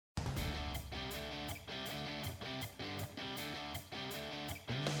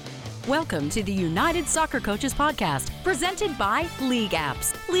Welcome to the United Soccer Coaches Podcast, presented by League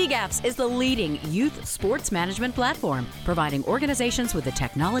Apps. League Apps is the leading youth sports management platform, providing organizations with the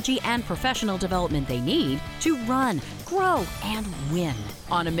technology and professional development they need to run, grow, and win.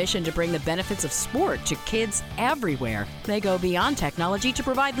 On a mission to bring the benefits of sport to kids everywhere, they go beyond technology to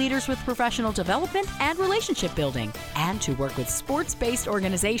provide leaders with professional development and relationship building, and to work with sports-based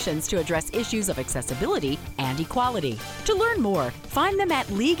organizations to address issues of accessibility and equality. To learn more, find them at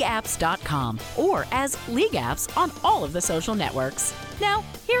leagueapps.com or as League Apps on all of the social networks. Now,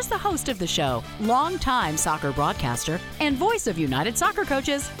 here's the host of the show, longtime soccer broadcaster and voice of United Soccer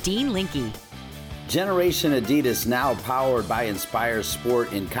Coaches, Dean Linke. Generation Adidas, now powered by Inspire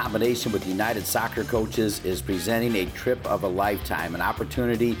Sport in combination with United Soccer Coaches, is presenting a trip of a lifetime, an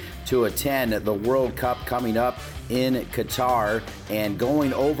opportunity to attend the World Cup coming up in Qatar. And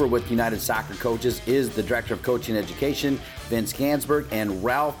going over with United Soccer Coaches is the Director of Coaching Education, Vince Gansberg, and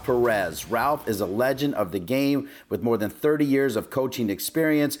Ralph Perez. Ralph is a legend of the game with more than 30 years of coaching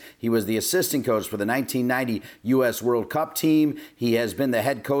experience. He was the assistant coach for the 1990 U.S. World Cup team. He has been the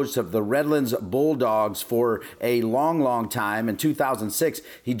head coach of the Redlands Bulldogs for a long, long time. In 2006,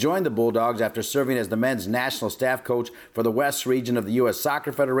 he joined the Bulldogs after serving as the men's national staff coach for the West region of the U.S.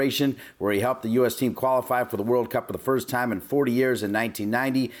 Soccer Federation, where he helped the U.S. team qualify for the World Cup for the first time in 40 years in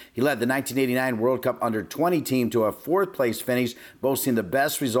 1990. He led the 1989 World Cup Under-20 team to a fourth-place finish, boasting the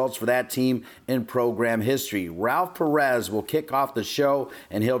best results for that team in program history. Ralph Perez will kick off the show,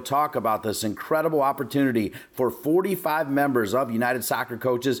 and he'll talk about this incredible opportunity for 45 members of United Soccer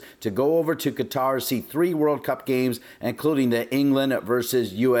Coaches to go over to Qatar, see 3 World Cup games, including the England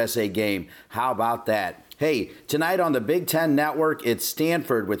versus USA game. How about that? Hey, tonight on the Big Ten Network, it's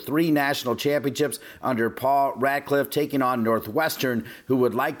Stanford with 3 national championships under Paul Radcliffe taking on Northwestern, who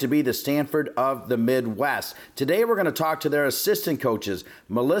would like to be the Stanford of the Midwest. Today, we're going to talk to their assistant coaches,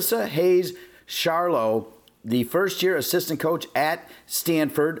 Melissa Hayes Charlo, the first-year assistant coach at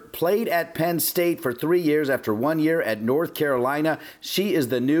Stanford, played at Penn State for 3 years after 1 year at North Carolina. She is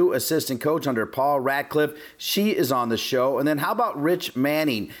the new assistant coach under Paul Radcliffe. She is on the show. And then how about Rich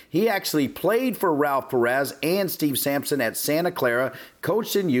Manning? He actually played for Ralph Perez and Steve Sampson at Santa Clara,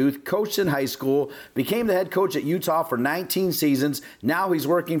 coached in youth, coached in high school, became the head coach at Utah for 19 seasons. Now he's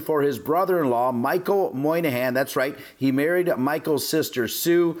working for his brother-in-law, Michael Moynihan. That's right. He married Michael's sister,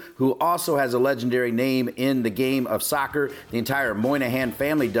 Sue, who also has a legendary name in the game of soccer. The entire Moynihan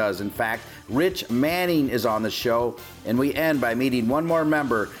family does, in fact. Rich Manning is on the show, and we end by meeting one more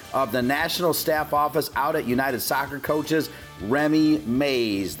member of the National Staff Office out at United Soccer Coaches, Remy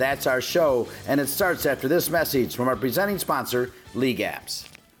Mays. That's our show, and it starts after this message from our presenting sponsor, League Apps.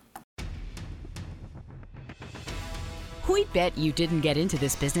 We bet you didn't get into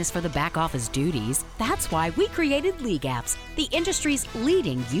this business for the back office duties. That's why we created League Apps, the industry's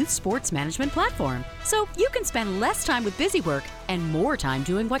leading youth sports management platform. So you can spend less time with busy work and more time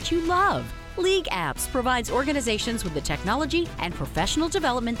doing what you love. League Apps provides organizations with the technology and professional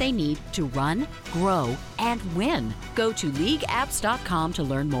development they need to run, grow, and win. Go to leagueapps.com to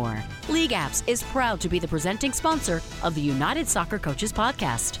learn more. League Apps is proud to be the presenting sponsor of the United Soccer Coaches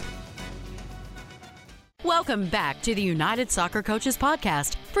Podcast. Welcome back to the United Soccer Coaches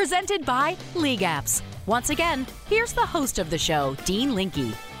Podcast, presented by League Apps. Once again, here's the host of the show, Dean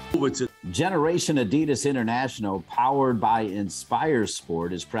Linke. Generation Adidas International, powered by Inspire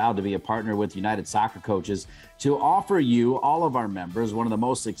Sport, is proud to be a partner with United Soccer Coaches to offer you, all of our members, one of the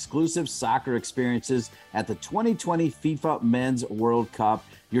most exclusive soccer experiences at the 2020 FIFA Men's World Cup.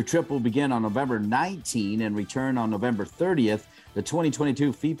 Your trip will begin on November 19 and return on November 30th. The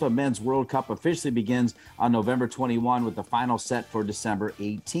 2022 FIFA Men's World Cup officially begins on November 21 with the final set for December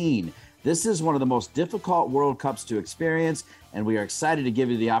 18. This is one of the most difficult World Cups to experience, and we are excited to give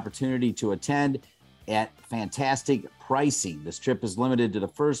you the opportunity to attend at fantastic pricing. This trip is limited to the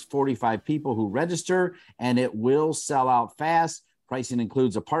first 45 people who register, and it will sell out fast. Pricing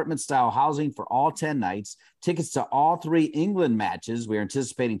includes apartment-style housing for all 10 nights, tickets to all 3 England matches. We are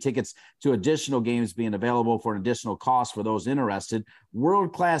anticipating tickets to additional games being available for an additional cost for those interested.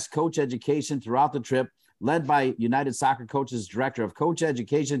 World-class coach education throughout the trip, led by United Soccer Coaches Director of Coach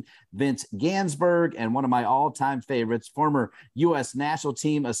Education, Vince Gansberg, and one of my all-time favorites, former U.S. national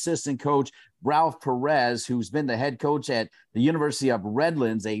team assistant coach, Ralph Perez, who's been the head coach at the University of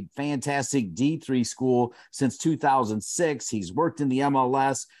Redlands, a fantastic D3 school since 2006. He's worked in the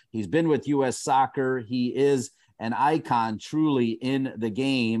MLS. He's been with U.S. Soccer. He is an icon truly in the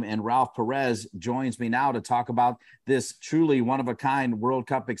game. And Ralph Perez joins me now to talk about this truly one-of-a-kind World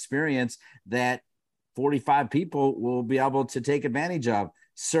Cup experience that 45 people will be able to take advantage of.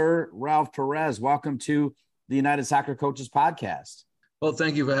 Sir Ralph Perez, welcome to the United Soccer Coaches Podcast. Well,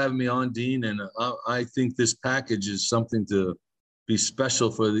 thank you for having me on, Dean. And I think this package is something to be special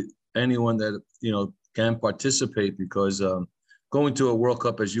for anyone that, can participate, because going to a World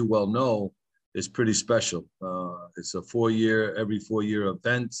Cup, as you well know, is pretty special. It's a every 4-year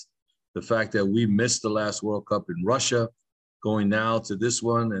event. The fact that we missed the last World Cup in Russia, going now to this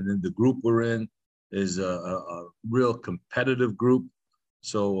one, and then the group we're in is a real competitive group.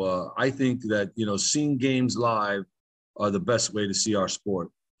 So I think that, seeing games live are the best way to see our sport.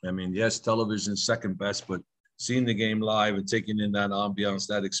 I mean, yes, television is second best, but seeing the game live and taking in that ambiance,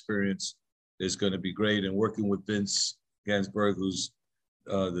 that experience is going to be great. And working with Vince Gansberg, who's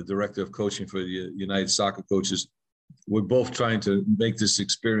the director of coaching for the United Soccer Coaches, we're both trying to make this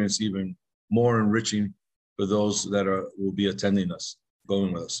experience even more enriching for those that will be attending us,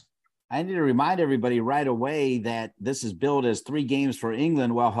 going with us. I need to remind everybody right away that this is billed as 3 games for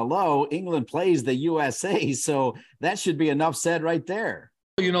England. Well, hello, England plays the USA, so that should be enough said right there.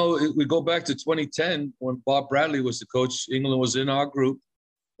 We go back to 2010 when Bob Bradley was the coach. England was in our group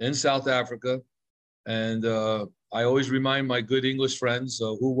in South Africa, and I always remind my good English friends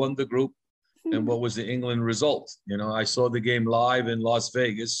who won the group and what was the England result. I saw the game live in Las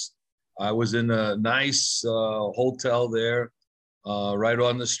Vegas. I was in a nice hotel there, right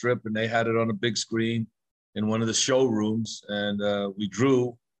on the Strip, and they had it on a big screen in one of the showrooms, and we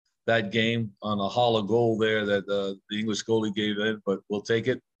drew that game on a hollow goal there that the English goalie gave in, but we'll take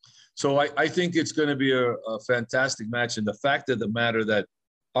it. So I think it's going to be a fantastic match, and the fact of the matter that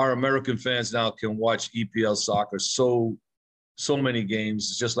our American fans now can watch EPL soccer so many games.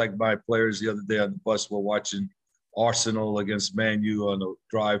 It's just like my players the other day on the bus were watching Arsenal against Man U on a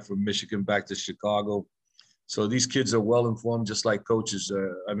drive from Michigan back to Chicago. So these kids are well informed, just like coaches.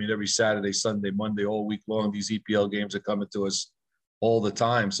 Every Saturday, Sunday, Monday, all week long, these EPL games are coming to us all the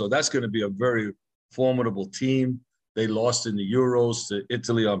time. So that's going to be a very formidable team. They lost in the Euros to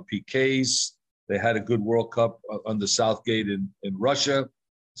Italy on PKs. They had a good World Cup under Southgate in Russia.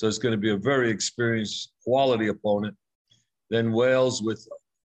 So it's going to be a very experienced, quality opponent. Then Wales with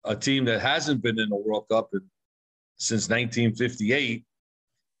a team that hasn't been in a World Cup since 1958.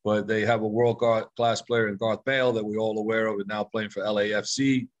 But they have a world-class player in Gareth Bale that we're all aware of and now playing for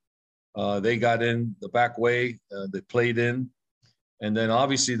LAFC. They got in the back way. They played in. And then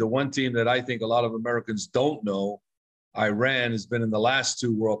obviously the one team that I think a lot of Americans don't know, Iran, has been in the last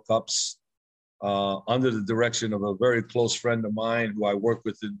 2 World Cups under the direction of a very close friend of mine who I work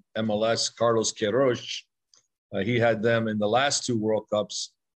with in MLS, Carlos Queiroz. He had them in the last 2 World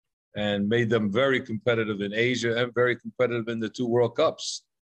Cups and made them very competitive in Asia and very competitive in the 2 World Cups.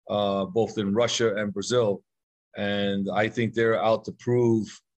 Both in Russia and Brazil. And I think they're out to prove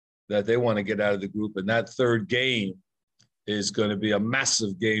that they want to get out of the group. And that 3rd game is going to be a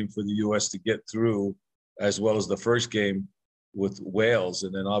massive game for the U.S. to get through, as well as the first game with Wales.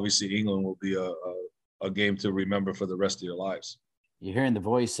 And then obviously England will be a game to remember for the rest of your lives. You're hearing the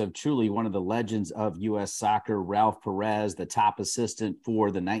voice of truly one of the legends of U.S. soccer, Ralph Perez, the top assistant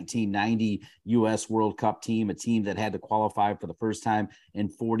for the 1990 U.S. World Cup team, a team that had to qualify for the first time in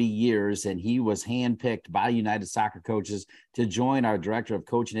 40 years. And he was handpicked by United Soccer Coaches to join our Director of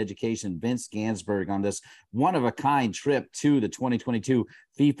Coaching Education, Vince Gansberg, on this one-of-a-kind trip to the 2022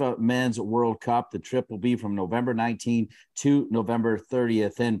 FIFA Men's World Cup. The trip will be from November 19 to November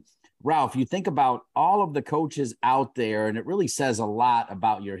 30th. And Ralph, you think about all of the coaches out there, and it really says a lot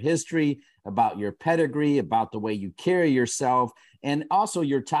about your history, about your pedigree, about the way you carry yourself, and also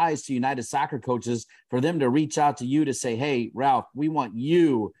your ties to United Soccer Coaches, for them to reach out to you to say, hey, Ralph, we want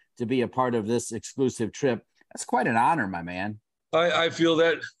you to be a part of this exclusive trip. That's quite an honor, my man. I feel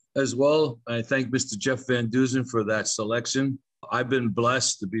that as well. I thank Mr. Jeff Van Dusen for that selection. I've been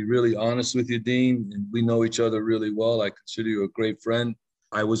blessed, to be really honest with you, Dean, and we know each other really well. I consider you a great friend.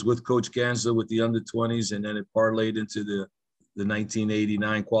 I was with Coach Gansler with the under-20s, and then it parlayed into the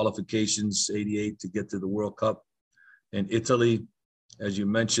 1989 qualifications, 88 to get to the World Cup. And Italy, as you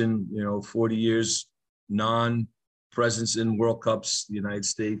mentioned, 40 years non-presence in World Cups, the United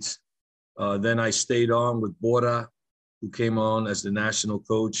States. Then I stayed on with Bora, who came on as the national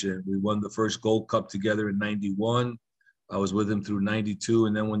coach, and we won the first Gold Cup together in 91. I was with him through 92.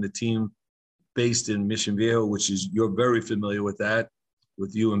 And then when the team based in Mission Viejo, which is, you're very familiar with that,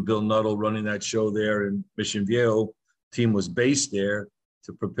 with you and Bill Nuttall running that show there in Mission Viejo, team was based there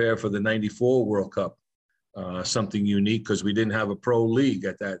to prepare for the 94 World Cup. Something unique because we didn't have a pro league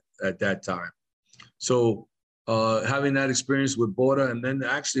at that time. So having that experience with Bora, and then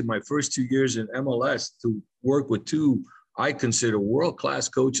actually my first 2 years in MLS to work with 2 I consider world-class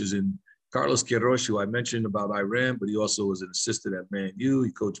coaches in Carlos Queiroz, who I mentioned about Iran, but he also was an assistant at Man U.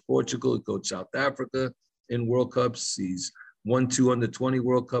 He coached Portugal, he coached South Africa in World Cups. He's won 2 under-20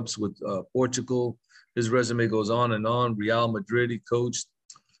 World Cups with Portugal. His resume goes on and on. Real Madrid, he coached.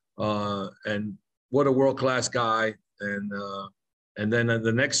 And what a world-class guy. And then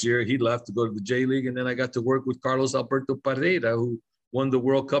the next year, he left to go to the J League. And then I got to work with Carlos Alberto Parreira, who won the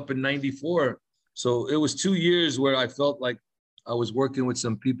World Cup in '94. So it was 2 years where I felt like I was working with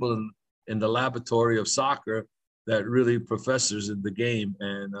some people in the laboratory of soccer that really professors in the game.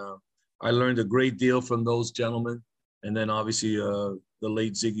 And I learned a great deal from those gentlemen. And then obviously the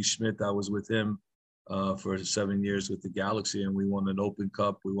late Ziggy Schmidt, I was with him for 7 years with the Galaxy, and we won an Open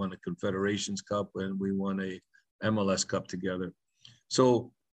Cup, we won a Confederations Cup, and we won a MLS Cup together.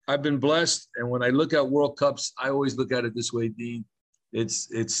 So I've been blessed. And when I look at World Cups, I always look at it this way, Dean. It's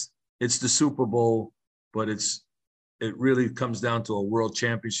the Super Bowl, but it really comes down to a world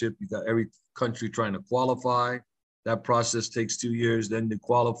championship. You got every country trying to qualify. That process takes 2 years. Then you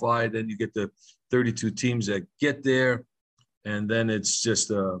qualify. Then you get the 32 teams that get there. And then it's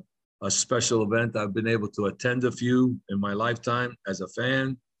just a special event. I've been able to attend a few in my lifetime as a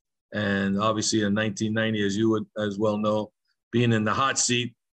fan. And obviously in 1990, as you would as well know, being in the hot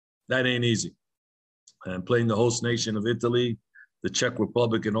seat, that ain't easy. And playing the host nation of Italy, the Czech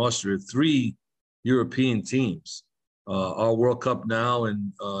Republic, and Austria, 3 European teams. Our World Cup now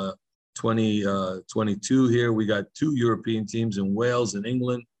in 2022 here, we got 2 European teams in Wales and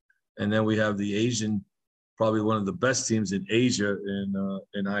England. And then we have the Asian, probably one of the best teams in Asia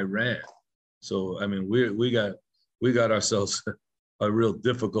in Iran. So, I mean, we got ourselves a real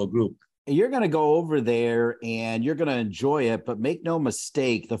difficult group. You're going to go over there and you're going to enjoy it, but make no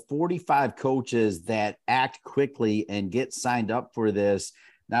mistake, the 45 coaches that act quickly and get signed up for this,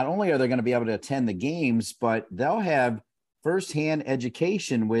 not only are they going to be able to attend the games, but they'll have firsthand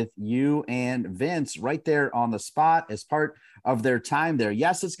education with you and Vince right there on the spot as part of their time there.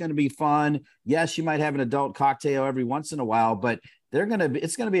 Yes, it's going to be fun. Yes, you might have an adult cocktail every once in a while, but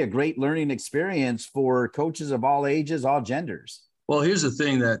it's going to be a great learning experience for coaches of all ages, all genders. Well, here's the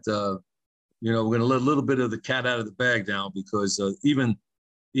thing that, we're going to let a little bit of the cat out of the bag now, because even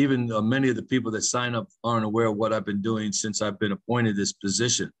many of the people that sign up aren't aware of what I've been doing since I've been appointed this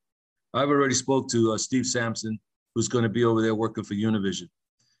position. I've already spoke to Steve Sampson, who's going to be over there working for Univision.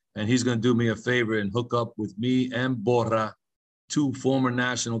 And he's going to do me a favor and hook up with me and Borja, 2 former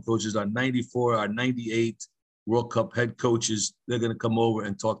national coaches, our 94, our 98 World Cup head coaches. They're going to come over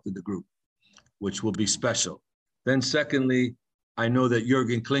and talk to the group, which will be special. Then secondly, I know that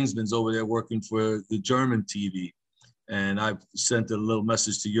Jürgen Klinsmann's over there working for the German TV. And I've sent a little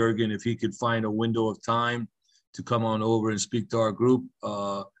message to Jürgen if he could find a window of time to come on over and speak to our group,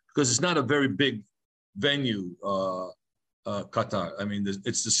 because it's not a very big venue, Qatar. I mean,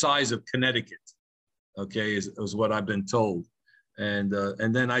 it's the size of Connecticut, okay, is what I've been told. And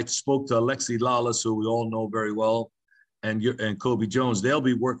then I spoke to Alexi Lalas, who we all know very well, and Kobe Jones. They'll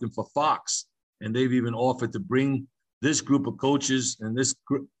be working for Fox, and they've even offered to bring this group of coaches and this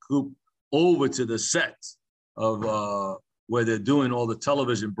group over to the set of where they're doing all the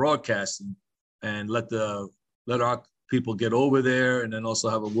television broadcasting, and let our people get over there, and then also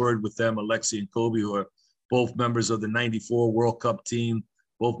have a word with them, Alexi and Kobe, who are both members of the 94 World Cup team,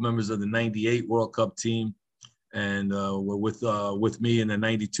 both members of the 98 World Cup team, and were with me in the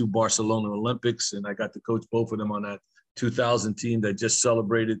 92 Barcelona Olympics. And I got to coach both of them on that 2000 team that just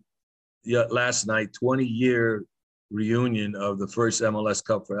celebrated last night, 20-year reunion of the first MLS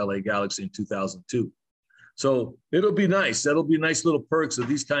Cup for LA Galaxy in 2002. So it'll be nice. That'll be nice little perks of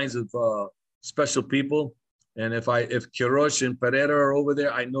these kinds of special people. And if Quiroz and Pereira are over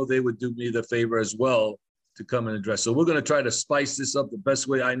there, I know they would do me the favor as well to come and address. So we're going to try to spice this up the best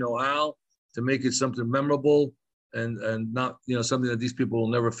way I know how, to make it something memorable and not, something that these people will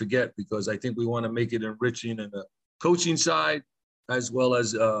never forget, because I think we want to make it enriching in the coaching side, as well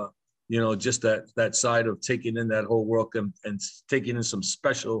as, just that side of taking in that whole world and taking in some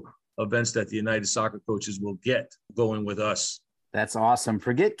special events that the United Soccer Coaches will get going with us. That's awesome.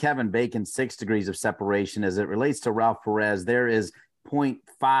 Forget Kevin Bacon's 6 degrees of separation. As it relates to Ralph Perez, there is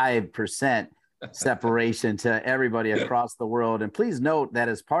 0.5% separation to everybody across the world. And please note that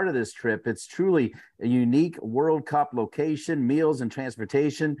as part of this trip, it's truly a unique World Cup location. Meals and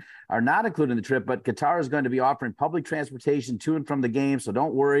transportation are not included in the trip, but Qatar is going to be offering public transportation to and from the game. So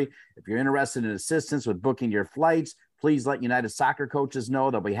don't worry. If you're interested in assistance with booking your flights, please let United Soccer Coaches know.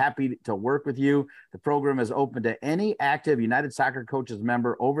 They'll be happy to work with you. The program is open to any active United Soccer Coaches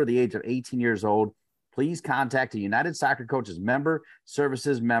member over the age of 18 years old. Please contact a United Soccer Coaches member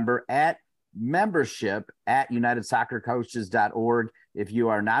services member at membership@unitedsoccercoaches.org if you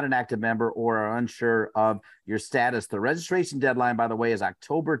are not an active member or are unsure of your status. The registration deadline, by the way, is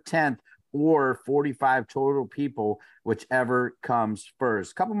October 10th or 45 total people, whichever comes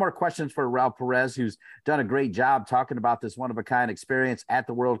first. A couple more questions for Ralph Perez, who's done a great job talking about this one-of-a-kind experience at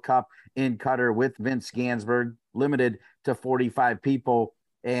the World Cup in Qatar with Vince Gansberg, limited to 45 people.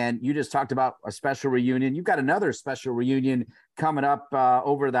 And you just talked about a special reunion. You've got another special reunion coming up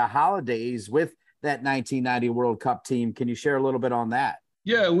over the holidays with that 1990 World Cup team. Can you share a little bit on that?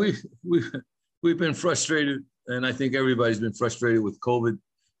 Yeah, we've been frustrated, and I think everybody's been frustrated with COVID.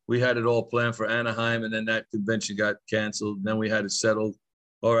 We had it all planned for Anaheim, and then that convention got canceled. And then we had it settled.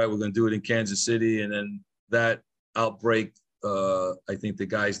 All right, we're going to do it in Kansas City. And then that outbreak, I think the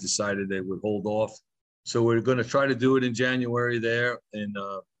guys decided they would hold off. So we're going to try to do it in January there in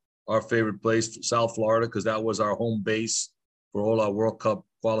our favorite place, South Florida, because that was our home base for all our World Cup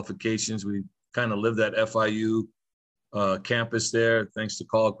qualifications. We kind of lived at FIU campus there. Thanks to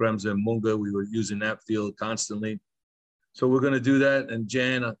Carl Kremser and Munga, we were using that field constantly. So we're going to do that. And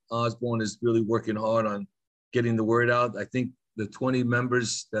Jan Osborne is really working hard on getting the word out. I think the 20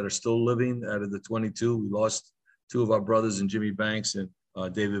 members that are still living out of the 22, we lost 2 of our brothers in Jimmy Banks and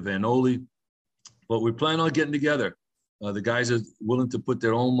David Van Ole. But we plan on getting together. The guys are willing to put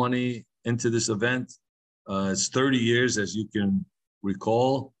their own money into this event. It's 30 years, as you can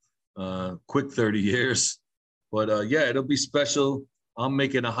recall, quick 30 years. But yeah, it'll be special. I'm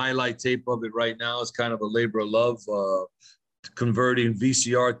making a highlight tape of it right now. It's kind of a labor of love, converting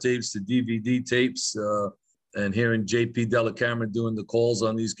VCR tapes to DVD tapes, and hearing JP Dellacamera doing the calls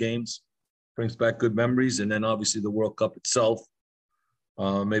on these games brings back good memories. And then obviously the World Cup itself.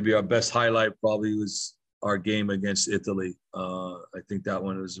 Maybe our best highlight probably was our game against Italy. I think that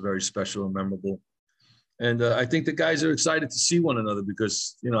one was very special and memorable. And I think the guys are excited to see one another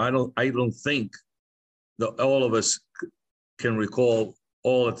because, you know, I don't think all of us can recall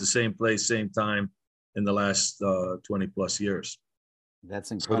all at the same place, same time in the last 20 plus years. That's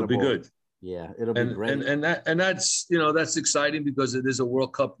incredible. So it'll be good. Yeah, it'll be great. And that's, you know, that's exciting because it is a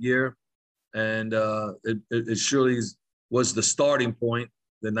World Cup year, and it surely was the starting point.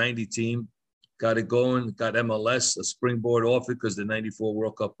 The 90 team got it going, got MLS a springboard off it because the 94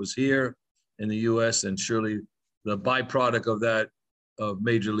 World Cup was here in the U.S. and surely the byproduct of that of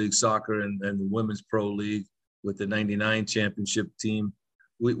Major League Soccer and the Women's Pro League with the 99 championship team.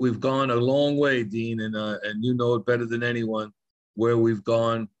 We've gone a long way, Dean, and you know it better than anyone where we've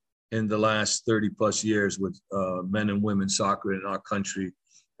gone in the last 30 plus years with men and women soccer in our country.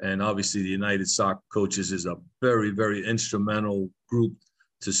 And obviously the United Soccer Coaches is a very, very instrumental group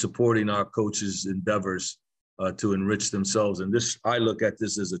to supporting our coaches' endeavors to enrich themselves. And this, I look at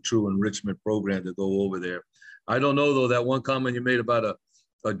this as a true enrichment program to go over there. I don't know, though, that one comment you made about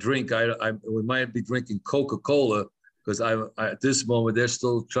a drink. We might be drinking Coca-Cola because at this moment, they're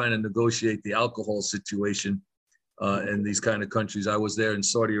still trying to negotiate the alcohol situation in these kind of countries. I was there in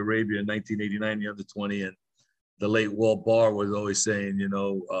Saudi Arabia in 1989, the under 20, and the late Walt Barr was always saying,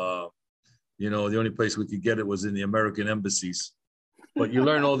 the only place we could get it was in the American embassies. But you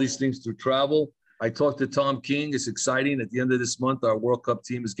learn all these things through travel. I talked to Tom King. It's exciting. At the end of this month, our World Cup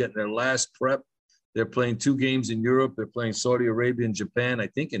team is getting their last prep. They're playing 2 games in Europe. They're playing Saudi Arabia and Japan, I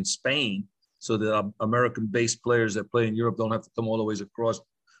think in Spain, so that American-based players that play in Europe don't have to come all the way across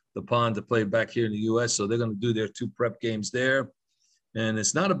the pond to play back here in the U.S. So they're going to do their 2 prep games there. And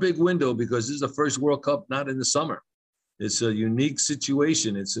it's not a big window because this is the first World Cup not in the summer. It's a unique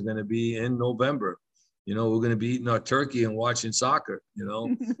situation. It's going to be in November. We're going to be eating our turkey and watching soccer,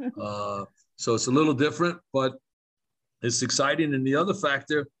 So it's a little different, but it's exciting. And the other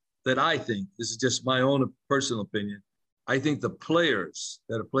factor that I think, this is just my own personal opinion, I think the players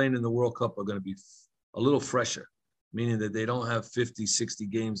that are playing in the World Cup are going to be a little fresher, meaning that they don't have 50, 60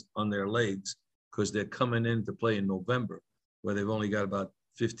 games on their legs because they're coming in to play in November, where they've only got about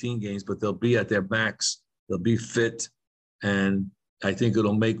 15 games, but they'll be at their max. They'll be fit. And I think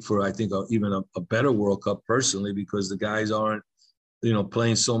it'll make for, even a better World Cup personally, because the guys aren't,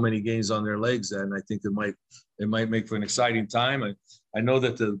 playing so many games on their legs. And I think it might make for an exciting time. I know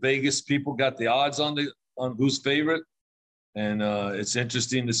that the Vegas people got the odds on who's favorite. And it's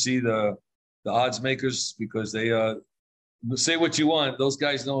interesting to see the odds makers because they say what you want. Those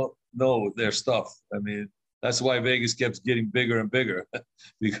guys know their stuff. I mean, that's why Vegas kept getting bigger and bigger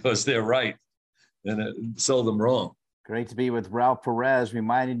because they're right and seldom wrong. Great to be with Ralph Perez,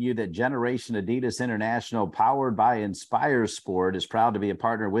 reminding you that Generation Adidas International, powered by Inspire Sport, is proud to be a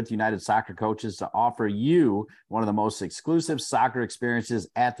partner with United Soccer Coaches to offer you one of the most exclusive soccer experiences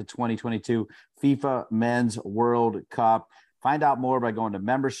at the 2022 FIFA Men's World Cup. Find out more by going to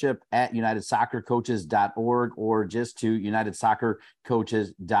membership at unitedsoccercoaches.org or just to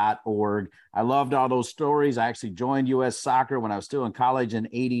unitedsoccercoaches.org. I loved all those stories. I actually joined U.S. Soccer when I was still in college in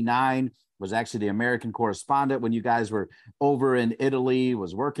 '89. Was actually the American correspondent when you guys were over in Italy,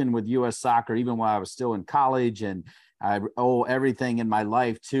 was working with U.S. Soccer even while I was still in college. And I owe everything in my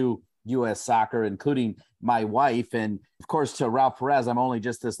life to U.S. Soccer, including my wife. And of course, to Ralph Perez, I'm only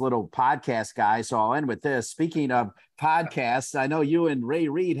just this little podcast guy. So I'll end with this. Speaking of podcasts, I know you and Ray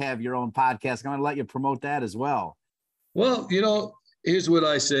Reid have your own podcast. I'm going to let you promote that as well. Well, here's what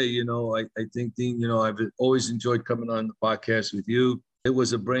I say. I think, Dean, I've always enjoyed coming on the podcast with you. It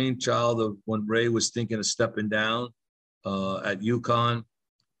was a brainchild of when Ray was thinking of stepping down at UConn.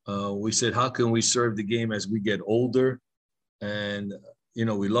 We said, how can we serve the game as we get older? And,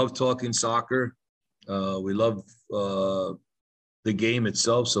 we love talking soccer. We love the game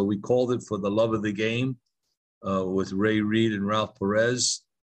itself. So we called it For the Love of the Game with Ray Reid and Ralph Perez.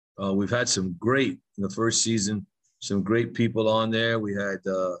 We've had some great, in the first season, some great people on there. We had,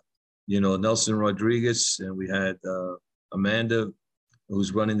 Nelson Rodriguez, and we had Amanda,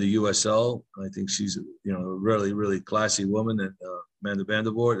 who's running the USL. I think she's, a really, really classy woman, and Amanda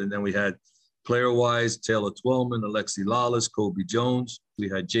Vandervoort. And then we had player-wise, Taylor Twellman, Alexi Lawless, Kobe Jones. We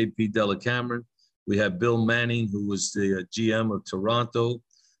had JP Della Cameron. We had Bill Manning, who was the GM of Toronto,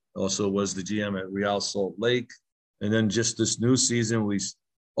 also was the GM at Real Salt Lake. And then just this new season,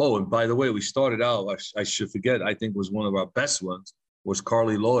 and by the way, we started out, I should forget, I think was one of our best ones, was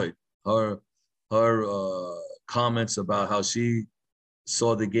Carly Lloyd. Her comments about how she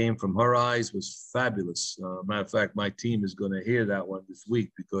saw the game from her eyes was fabulous. Matter of fact, my team is going to hear that one this week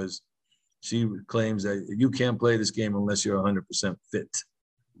because she claims that you can't play this game unless you're 100% fit.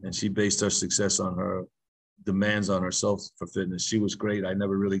 And she based her success on her demands on herself for fitness. She was great. I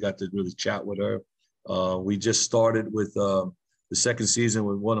never really got to really chat with her. We just started with the second season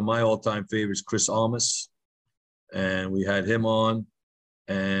with one of my all-time favorites, Chris Almas. And we had him on.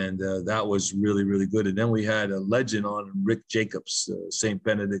 And that was really, really good. And then we had a legend on, Rick Jacobs, St.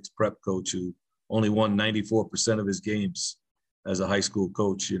 Benedict's prep coach, who only won 94% of his games as a high school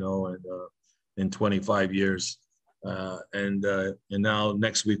coach, in 25 years. And now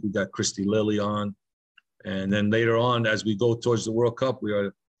next week we got Christy Lilly on. And then later on, as we go towards the World Cup,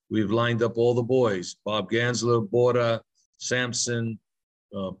 we've lined up all the boys: Bob Gansler, Borda, Sampson,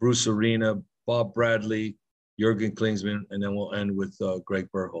 Bruce Arena, Bob Bradley, Jurgen Klinsmann, and then we'll end with Greg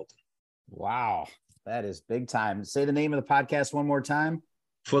Berhalter. Wow, that is big time. Say the name of the podcast one more time.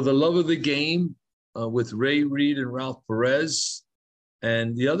 For the Love of the Game with Ray Reid and Ralph Perez.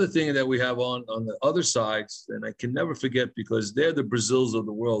 And the other thing that we have on the other sides, and I can never forget because they're the Brazils of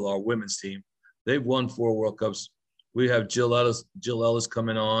the world, our women's team. They've won 4 World Cups. We have Jill Ellis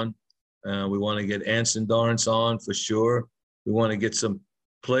coming on. We want to get Anson Dorrance on for sure. We want to get some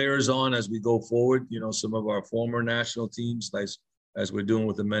players on as we go forward, some of our former national teams, as we're doing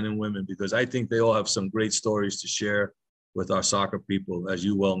with the men and women, because I think they all have some great stories to share with our soccer people, as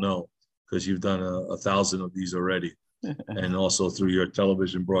you well know, because you've done 1,000 of these already. And also through your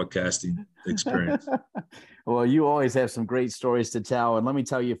television broadcasting experience. Well, you always have some great stories to tell. And let me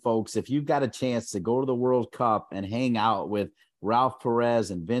tell you, folks, if you've got a chance to go to the World Cup and hang out with Ralph Perez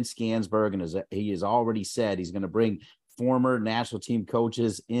and Vince Gansberg, and as he has already said, he's going to bring former national team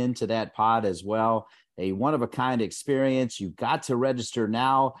coaches into that pod as well. A one-of-a-kind experience. You've got to register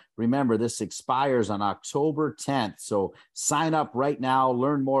now. Remember, this expires on October 10th. So sign up right now.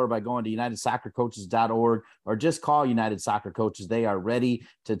 Learn more by going to unitedsoccercoaches.org or just call United Soccer Coaches. They are ready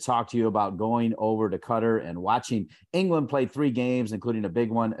to talk to you about going over to Qatar and watching England play 3 games, including a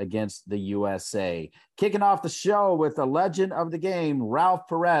big one against the USA. Kicking off the show with a legend of the game, Ralph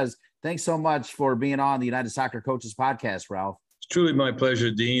Perez. Thanks so much for being on the United Soccer Coaches podcast, Ralph. Truly my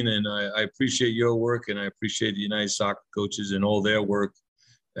pleasure, Dean, and I appreciate your work, and I appreciate the United Soccer Coaches and all their work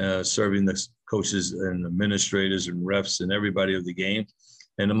serving the coaches and administrators and refs and everybody of the game.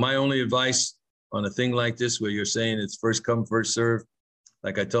 And my only advice on a thing like this, where you're saying it's first come, first serve,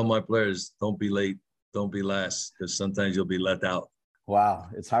 like I tell my players, don't be late, don't be last, because sometimes you'll be let out. Wow,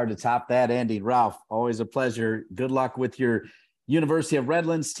 it's hard to top that ending. Ralph, always a pleasure. Good luck with your University of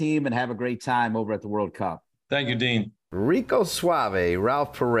Redlands team, and have a great time over at the World Cup. Thank you, Dean. Rico Suave,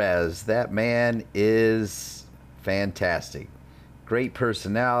 Ralph Perez, that man is fantastic. Great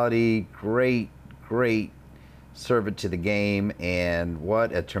personality, great servant to the game, and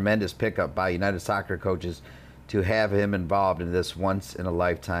what a tremendous pickup by United Soccer Coaches to have him involved in this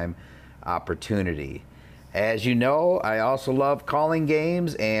once-in-a-lifetime opportunity. As you know, I also love calling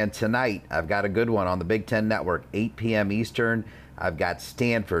games, and tonight I've got a good one on the Big Ten Network, 8 p.m. Eastern. I've got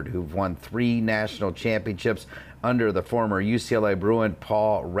Stanford, who've won 3 national championships under the former UCLA Bruin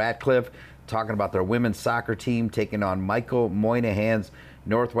Paul Ratcliffe, talking about their women's soccer team taking on Michael Moynihan's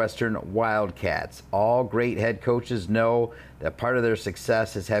Northwestern Wildcats. All great head coaches know that part of their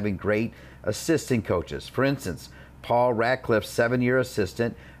success is having great assistant coaches. For instance, Paul Ratcliffe's 7-year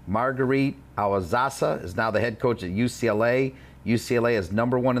assistant, Marguerite Awazasa, is now the head coach at UCLA. UCLA is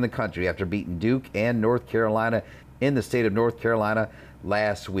 #1 in the country after beating Duke and North Carolina in the state of North Carolina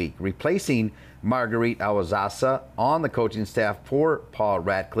last week. Replacing Marguerite Awazasa on the coaching staff for Paul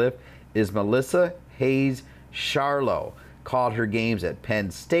Ratcliffe is Melissa Hayes Charlo. Called her games at Penn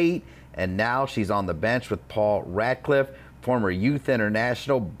State, and now she's on the bench with Paul Ratcliffe, former youth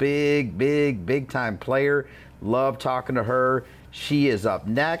international, big time player. Love talking to her. She is up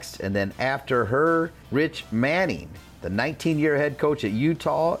next, and then after her, Rich Manning, the 19-year head coach at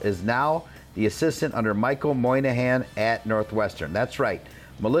Utah, is now the assistant under Michael Moynihan at Northwestern. That's right,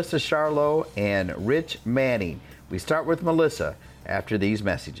 Melissa Charlo and Rich Manning. We start with Melissa after these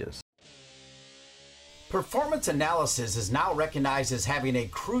messages. Performance analysis is now recognized as having a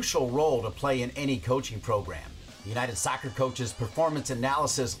crucial role to play in any coaching program. The United Soccer Coaches Performance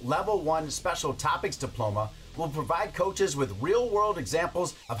Analysis Level 1 Special Topics Diploma will provide coaches with real-world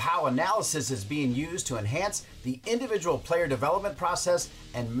examples of how analysis is being used to enhance the individual player development process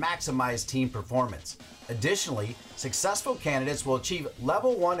and maximize team performance. Additionally, successful candidates will achieve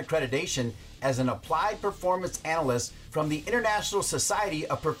Level 1 accreditation as an applied performance analyst from the International Society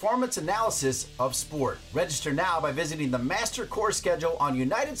of Performance Analysis of Sport. Register now by visiting the Master Course Schedule on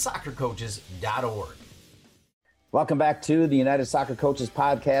UnitedSoccerCoaches.org. Welcome back to the United Soccer Coaches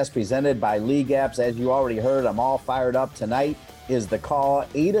podcast presented by League Apps. As you already heard, I'm all fired up. Tonight is the call,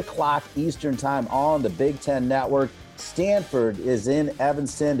 8 o'clock Eastern time on the Big Ten Network. Stanford is in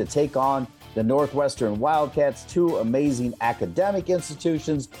Evanston to take on the Northwestern Wildcats, 2 amazing academic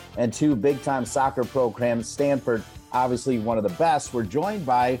institutions and 2 big-time soccer programs. Stanford, obviously one of the best. We're joined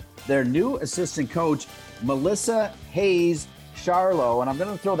by their new assistant coach, Melissa Hayes Charlo, and I'm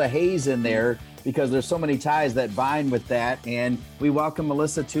going to throw the Hayes in there because there's so many ties that bind with that. And we welcome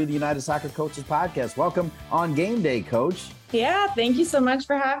Melissa to the United Soccer Coaches podcast. Welcome on game day, Coach. Yeah, thank you so much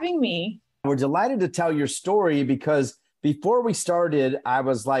for having me. We're delighted to tell your story because before we started, I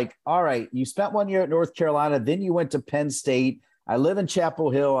was like, all right, you spent 1 year at North Carolina, then you went to Penn State. I live in Chapel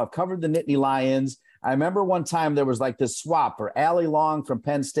Hill. I've covered the Nittany Lions. I remember one time there was like this swap where Allie Long from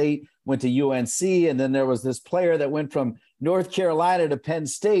Penn State went to UNC, and then there was this player that went from North Carolina to Penn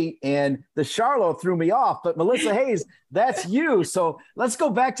State, and the Charlo threw me off. But Melissa Hayes, that's you. So let's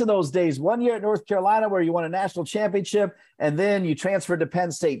go back to those days. 1 year at North Carolina where you won a national championship, and then you transferred to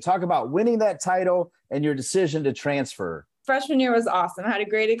Penn State. Talk about winning that title and your decision to transfer. Freshman year was awesome. I had a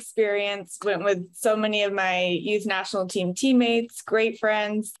great experience. Went with so many of my youth national team teammates, great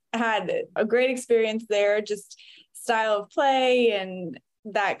friends. I had a great experience there, just style of play and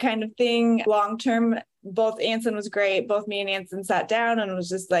that kind of thing. Long term, both Anson was great. Both me and Anson sat down and was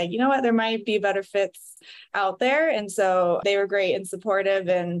just like, you know what, there might be better fits out there. And so they were great and supportive.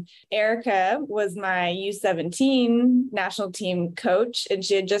 And Erica was my U17 national team coach, and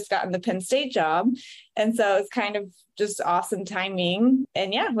she had just gotten the Penn State job. And so it's kind of just awesome timing.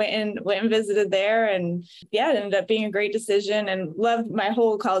 And yeah, went and visited there. And yeah, it ended up being a great decision and loved my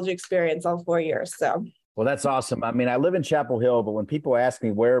whole college experience, all 4 years. So. Well, that's awesome. I mean, I live in Chapel Hill, but when people ask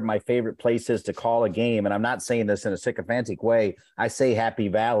me where my favorite place is to call a game, and I'm not saying this in a sycophantic way, I say Happy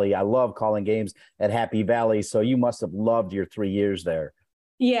Valley. I love calling games at Happy Valley. So you must have loved your 3 years there.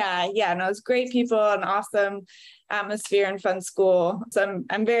 Yeah. No, it's great people, an awesome atmosphere and fun school. So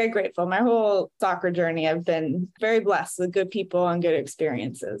I'm very grateful. My whole soccer journey, I've been very blessed with good people and good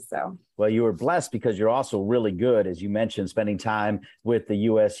experiences. So. Well, you were blessed because you're also really good, as you mentioned, spending time with the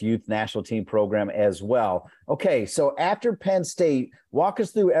U.S. Youth National Team program as well. Okay, so after Penn State, walk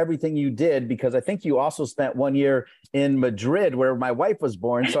us through everything you did, because I think you also spent 1 year in Madrid where my wife was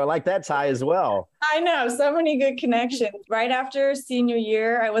born. So I like that tie as well. I know, so many good connections. Right after senior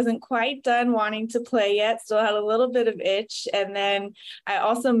year, I wasn't quite done wanting to play yet. Still had a little bit of itch. And then I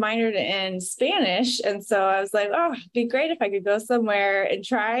also minored in Spanish. And so I was like, oh, it'd be great if I could go somewhere and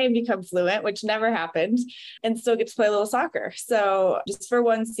try and become fluent, which never happened, and still get to play a little soccer. So just for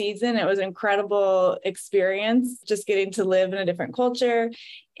one season, it was an incredible experience, just getting to live in a different culture.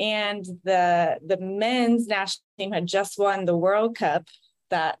 And the men's national team had just won the World Cup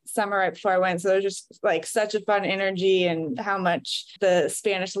that summer right before I went. So it was just like such a fun energy and how much the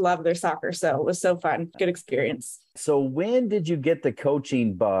Spanish love their soccer. So it was so fun. Good experience. So when did you get the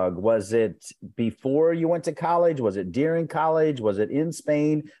coaching bug? Was it before you went to college? Was it during college? Was it in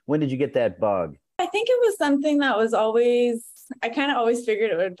Spain? When did you get that bug? I think it was something that was I kind of always figured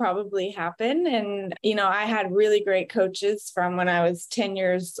it would probably happen. And, I had really great coaches from when I was 10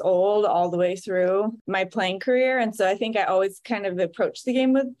 years old all the way through my playing career. And so I think I always kind of approached the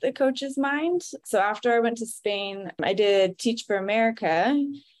game with the coach's mind. So after I went to Spain, I did Teach for America.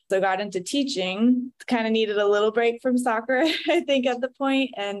 So I got into teaching, kind of needed a little break from soccer, I think, at the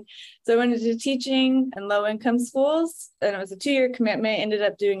point. And so I went into teaching in low income schools, and it was a 2-year commitment, ended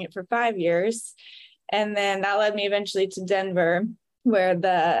up doing it for 5 years. And then that led me eventually to Denver, where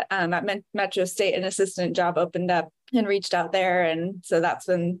at Metro State, an assistant job opened up, and reached out there. And so that's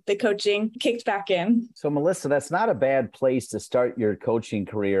when the coaching kicked back in. So Melissa, that's not a bad place to start your coaching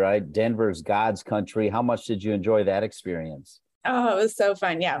career, right? Denver's God's country. How much did you enjoy that experience? Oh, it was so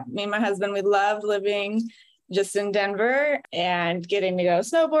fun. Yeah. Me and my husband, we loved living just in Denver and getting to go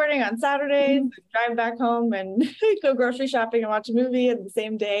snowboarding on Saturdays, drive back home and go grocery shopping and watch a movie in the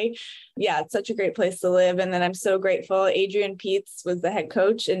same day. Yeah, it's such a great place to live. And then I'm so grateful. Adrienne Peets was the head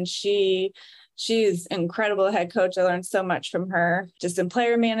coach, and she's incredible head coach. I learned so much from her, just in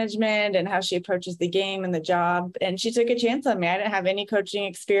player management and how she approaches the game and the job. And she took a chance on me. I didn't have any coaching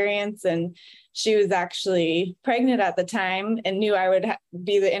experience, and she was actually pregnant at the time and knew I would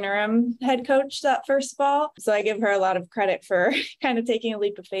be the interim head coach that first fall. So I give her a lot of credit for kind of taking a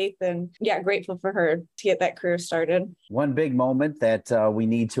leap of faith, and grateful for her to get that career started. One big moment that we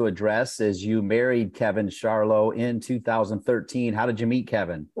need to address is you married Kevin Charlo in 2013. How did you meet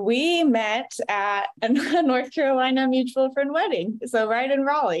Kevin? We met at a North Carolina mutual friend wedding. So right in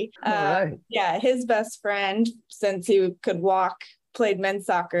Raleigh. All right. Yeah, his best friend, since he could walk, played men's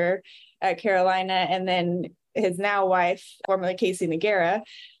soccer at Carolina, and then his now wife, formerly Casey Nagara.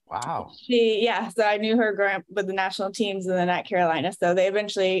 Wow. So I knew her growing up with the national teams and then at Carolina. So they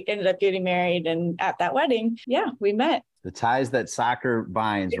eventually ended up getting married, and at that wedding, we met. The ties that soccer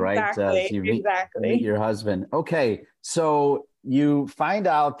binds, exactly, right? So you meet your husband. Okay, so you find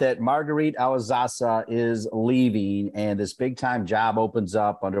out that Marguerite Alazaza is leaving, and this big time job opens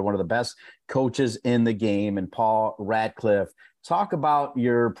up under one of the best coaches in the game, and Paul Ratcliffe. Talk about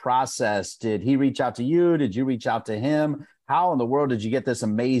your process. Did he reach out to you? Did you reach out to him? How in the world did you get this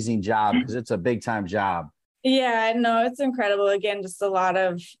amazing job? Because it's a big time job. Yeah, no, it's incredible. Again, just a lot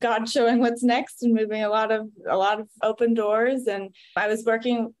of God showing what's next and moving a lot of open doors. And I was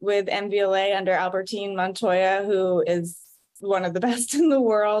working with MVLA under Albertine Montoya, who is one of the best in the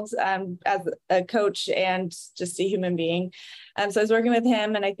world as a coach and just a human being. So I was working with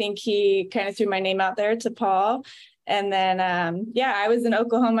him, and I think he kind of threw my name out there to Paul. And then, I was in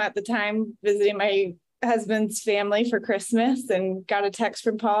Oklahoma at the time visiting my husband's family for Christmas, and got a text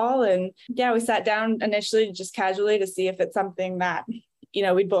from Paul. And we sat down initially just casually to see if it's something that,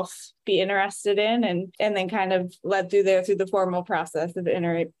 we'd both be interested in, and then kind of led through the formal process of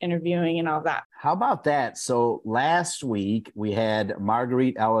interviewing and all that. How about that? So last week we had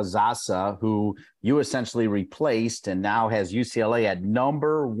Marguerite Alazaza, who you essentially replaced, and now has UCLA at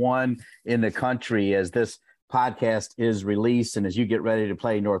number 1 in the country as this podcast is released and as you get ready to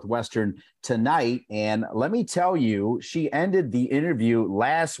play Northwestern tonight. And let me tell you, she ended the interview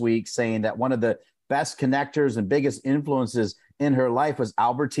last week saying that one of the best connectors and biggest influences in her life was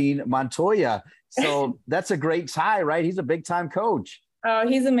Albertine Montoya. So that's a great tie, right? He's a big time coach. Oh,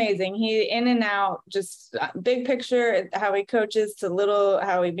 he's amazing. He in and out, just big picture, how he coaches to little,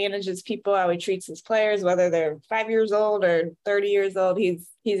 how he manages people, how he treats his players, whether they're 5 years old or 30 years old. He's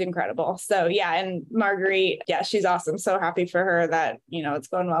incredible. So and Marguerite, she's awesome. So happy for her that, it's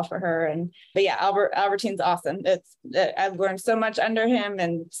going well for her. But Albertine's awesome. I've learned so much under him,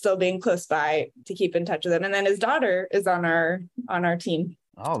 and still being close by to keep in touch with him. And then his daughter is on our team.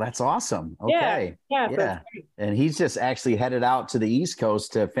 Oh, that's awesome. Okay. Yeah. And he's just actually headed out to the East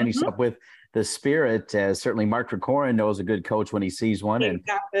Coast to finish up with the Spirit. Certainly Mark Krikorin knows a good coach when he sees one.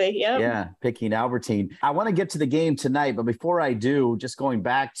 Exactly. Yeah. Picking Albertine. I want to get to the game tonight, but before I do, just going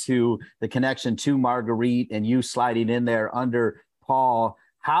back to the connection to Marguerite and you sliding in there under Paul,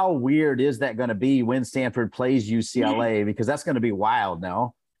 how weird is that going to be when Stanford plays UCLA? Because that's going to be wild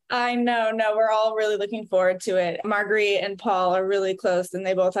now. I know. No, we're all really looking forward to it. Marguerite and Paul are really close, and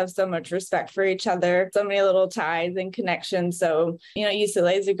they both have so much respect for each other. So many little ties and connections. So,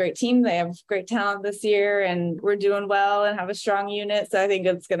 UCLA is a great team. They have great talent this year, and we're doing well and have a strong unit. So I think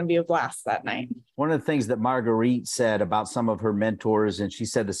it's going to be a blast that night. One of the things that Marguerite said about some of her mentors, and she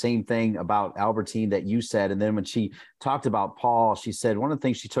said the same thing about Albertine that you said. And then when she talked about Paul, she said one of the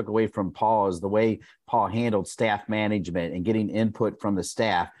things she took away from Paul is the way Paul handled staff management and getting input from the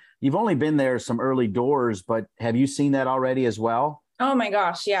staff. You've only been there some early doors, but have you seen that already as well? Oh my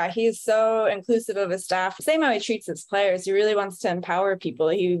gosh. Yeah. He's so inclusive of his staff. Same how he treats his players. He really wants to empower people.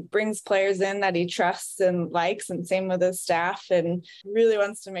 He brings players in that he trusts and likes, and same with his staff, and really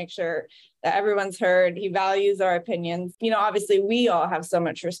wants to make sure that everyone's heard. He values our opinions. Obviously we all have so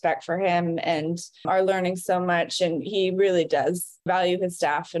much respect for him and are learning so much. And he really does value his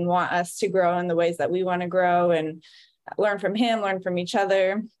staff and want us to grow in the ways that we want to grow and learn from him, learn from each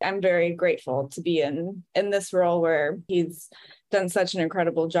other. I'm very grateful to be in this role where he's done such an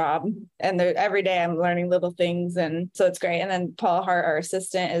incredible job. And every day I'm learning little things. And so it's great. And then Paul Hart, our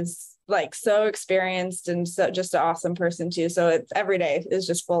assistant, is like so experienced and so just an awesome person too. So it's every day is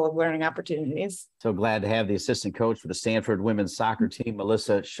just full of learning opportunities. So glad to have the assistant coach for the Stanford women's soccer team,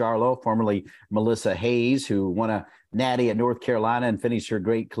 Melissa Charlo, formerly Melissa Hayes, who won a natty at North Carolina and finished her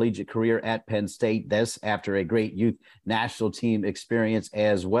great collegiate career at Penn State. This after a great youth national team experience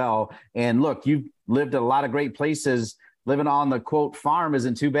as well. And look, you've lived at a lot of great places. Living on the quote farm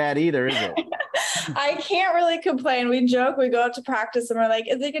isn't too bad either, is it? I can't really complain. We joke, we go out to practice and we're like,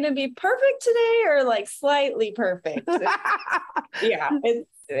 is it going to be perfect today or like slightly perfect? Yeah,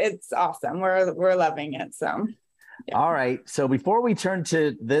 it's awesome. We're loving it. So. Yeah. All right. So before we turn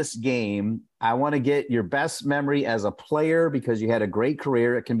to this game, I want to get your best memory as a player, because you had a great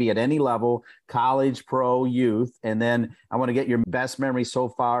career. It can be at any level, college, pro, youth. And then I want to get your best memory so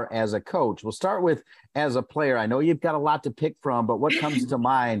far as a coach. We'll start with as a player. I know you've got a lot to pick from, but what comes to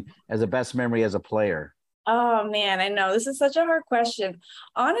mind as a best memory as a player? Oh man, I know this is such a hard question.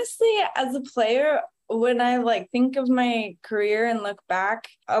 Honestly, as a player, when I think of my career and look back,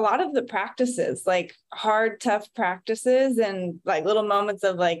 a lot of the practices, like hard, tough practices and like little moments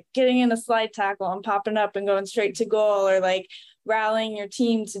of like getting in a slide tackle and popping up and going straight to goal, or like rallying your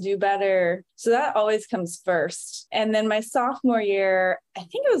team to do better. So that always comes first. And then my sophomore year, I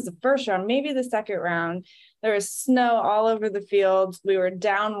think it was the first round, maybe the second round, there was snow all over the field. We were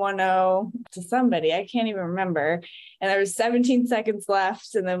down 1-0 to somebody. I can't even remember. And there was 17 seconds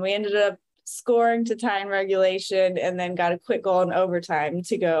left. And then we ended up scoring to tie in regulation and then got a quick goal in overtime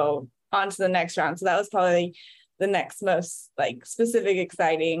to go on to the next round. So that was probably the next most specific,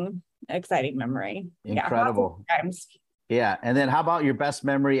 exciting memory. Incredible. Yeah. And then how about your best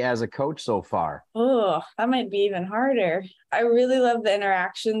memory as a coach so far? Oh, that might be even harder. I really love the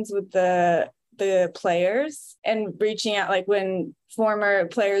interactions with the players and reaching out, like when former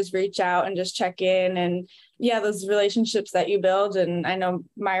players reach out and just check in, and those relationships that you build. And I know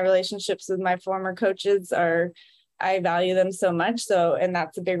my relationships with my former coaches I value them so much. So, and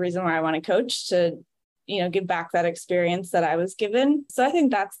that's a big reason why I want to coach, to, give back that experience that I was given. So I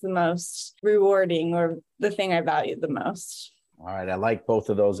think that's the most rewarding, or the thing I value the most. All right. I like both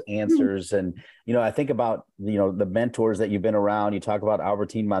of those answers. And, I think about, the mentors that you've been around. You talk about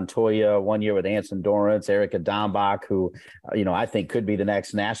Albertine Montoya, 1 year with Anson Dorrance, Erica Dombach, who, I think could be the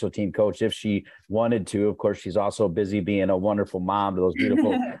next national team coach if she wanted to. Of course, she's also busy being a wonderful mom to those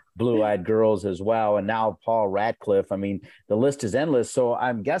beautiful blue-eyed girls as well. And now Paul Ratcliffe. I mean, the list is endless. So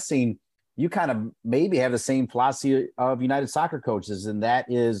I'm guessing you kind of maybe have the same philosophy of United Soccer Coaches, and that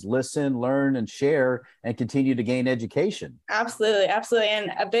is listen, learn, and share, and continue to gain education. Absolutely. Absolutely.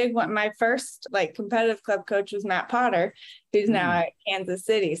 And a big one, my first competitive club coach was Matt Potter, who's now at Kansas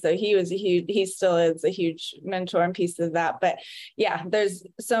City. So he still is a huge mentor and piece of that. But yeah, there's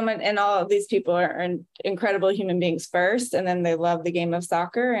so many, and all of these people are incredible human beings first, and then they love the game of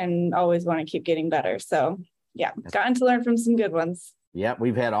soccer and always want to keep getting better. So yeah, gotten to learn from some good ones. Yeah,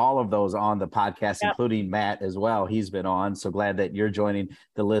 we've had all of those on the podcast, including Matt as well. He's been on. So glad that you're joining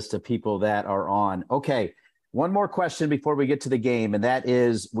the list of people that are on. Okay, one more question before we get to the game, and that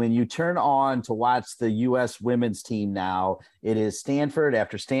is, when you turn on to watch the U.S. women's team now, it is Stanford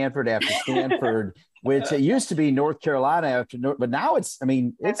after Stanford after Stanford, which it used to be North Carolina after but now it's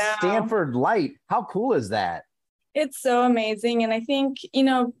Stanford light. How cool is that? It's so amazing. And I think,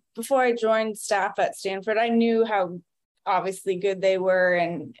 before I joined staff at Stanford, I knew how obviously good they were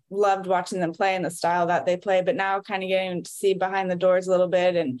and loved watching them play and the style that they play, but now kind of getting to see behind the doors a little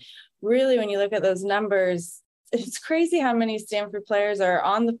bit. And really, when you look at those numbers, it's crazy how many Stanford players are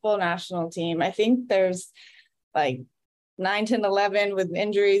on the full national team. I think there's 9, 10, 11 with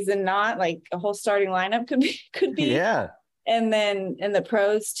injuries, and not a whole starting lineup could be. Yeah. And then in the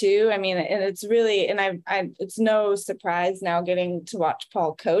pros too. I mean, and it's really, and it's no surprise now getting to watch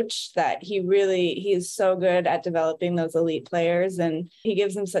Paul coach that he is so good at developing those elite players, and he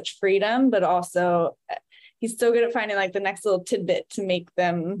gives them such freedom, but also he's so good at finding the next little tidbit to make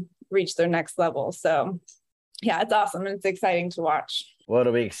them reach their next level. So yeah, it's awesome. And it's exciting to watch. Well,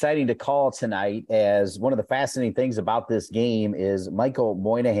 it'll be exciting to call tonight, as one of the fascinating things about this game is Michael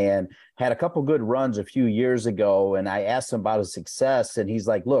Moynihan had a couple good runs a few years ago, and I asked him about his success, and he's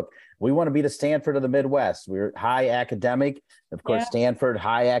like, look, we want to be the Stanford of the Midwest. We're high academic. Of course, Stanford,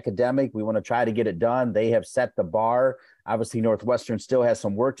 high academic. We want to try to get it done. They have set the bar. Obviously, Northwestern still has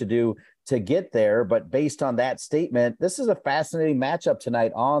some work to do to get there. But based on that statement, this is a fascinating matchup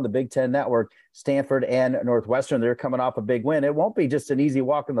tonight on the Big Ten Network. Stanford and Northwestern, they're coming off a big win. It won't be just an easy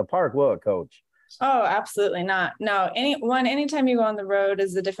walk in the park, will it, Coach? Oh, absolutely not. No, anytime you go on the road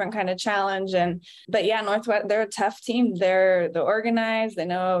is a different kind of challenge. But yeah, Northwest, they're a tough team. They're organized. They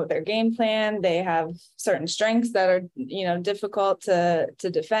know their game plan. They have certain strengths that are, difficult to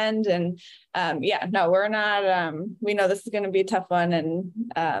defend. And we're not, we know this is going to be a tough one. And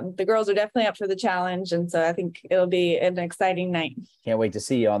the girls are definitely up for the challenge. And so I think it'll be an exciting night. Can't wait to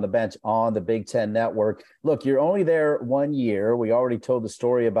see you on the bench on the Big Ten Network. Look, you're only there 1 year. We already told the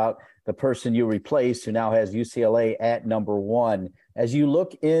story about the person you replaced, who now has UCLA at number 1. As you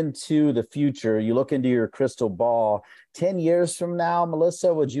look into the future, you look into your crystal ball, 10 years from now,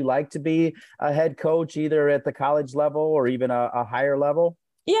 Melissa, would you like to be a head coach either at the college level or even a higher level?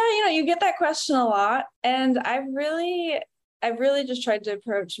 Yeah, you get that question a lot. And I've really just tried to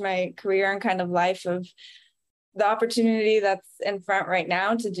approach my career and kind of life of the opportunity that's in front right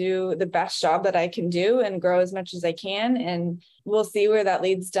now to do the best job that I can do and grow as much as I can. And we'll see where that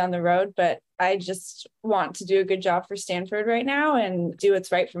leads down the road. But I just want to do a good job for Stanford right now and do what's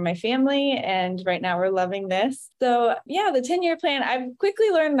right for my family. And right now we're loving this. So yeah, the 10-year plan, I've quickly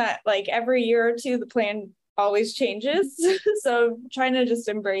learned that like every year or two, the plan always changes. So trying to just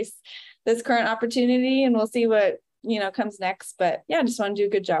embrace this current opportunity, and we'll see what comes next. But yeah, I just want to do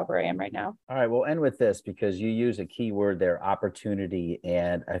a good job where I am right now. All right, we'll end with this because you use a key word there, opportunity.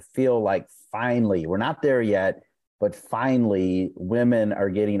 And I feel like finally, we're not there yet, but finally women are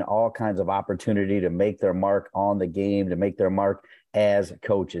getting all kinds of opportunity to make their mark on the game, to make their mark as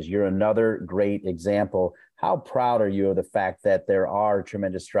coaches. You're another great example. How proud are you of the fact that there are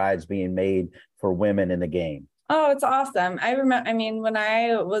tremendous strides being made for women in the game? Oh, it's awesome. When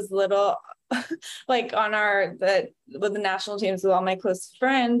I was little, like with the national teams with all my close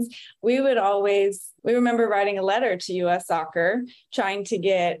friends, we remember writing a letter to US Soccer trying to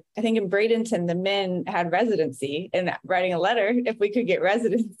get, I think in Bradenton, the men had residency, and writing a letter if we could get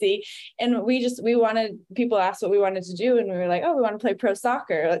residency. And people asked what we wanted to do. And we were like, oh, we want to play pro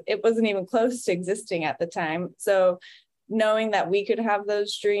soccer. It wasn't even close to existing at the time. So knowing that we could have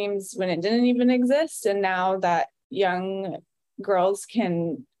those dreams when it didn't even exist. And now that young girls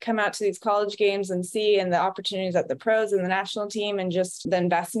can come out to these college games and see, and the opportunities at the pros and the national team, and just the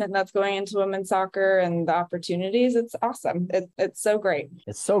investment that's going into women's soccer and the opportunities, it's awesome. It's so great.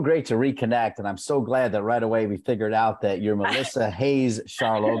 It's so great to reconnect. And I'm so glad that right away we figured out that you're Melissa Hayes,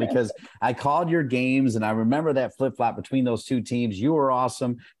 Charlo, because I called your games and I remember that flip-flop between those two teams. You were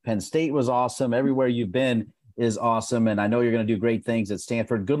awesome. Penn State was awesome. Everywhere you've been is awesome. And I know you're going to do great things at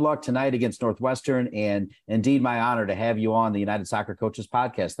Stanford. Good luck tonight against Northwestern. And indeed, my honor to have you on the United Soccer Coaches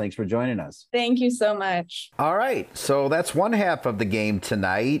podcast. Thanks for joining us. Thank you so much. All right. So that's one half of the game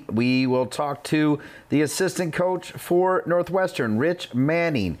tonight. We will talk to the assistant coach for Northwestern, Rich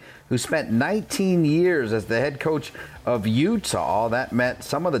Manning, who spent 19 years as the head coach of Utah. That meant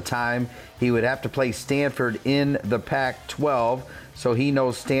some of the time he would have to play Stanford in the Pac-12. So he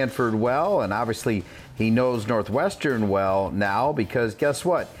knows Stanford well, and obviously he knows Northwestern well now, because guess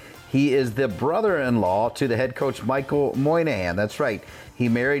what? He is the brother-in-law to the head coach, Michael Moynihan. That's right. He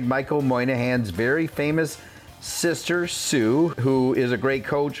married Michael Moynihan's very famous sister, Sue, who is a great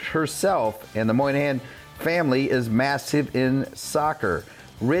coach herself. And the Moynihan family is massive in soccer.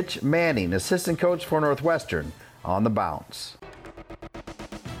 Rich Manning, assistant coach for Northwestern, on the bounce.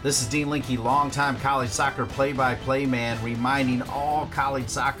 This is Dean Linke, longtime college soccer play-by-play man, reminding all college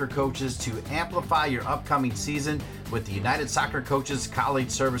soccer coaches to amplify your upcoming season with the United Soccer Coaches College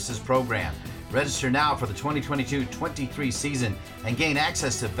Services Program. Register now for the 2022-23 season and gain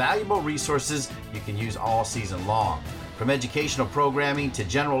access to valuable resources you can use all season long. From educational programming to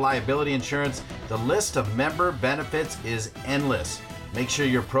general liability insurance, the list of member benefits is endless. Make sure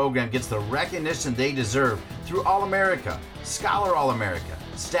your program gets the recognition they deserve through All-America, Scholar All-America,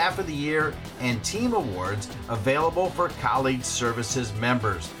 Staff of the Year, and Team Awards available for college services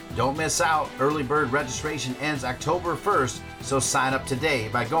members. Don't miss out. Early bird registration ends October 1st, so sign up today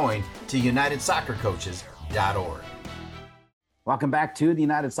by going to unitedsoccercoaches.org. Welcome back to the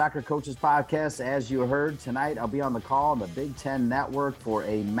United Soccer Coaches podcast. As you heard tonight, I'll be on the call on the Big Ten Network for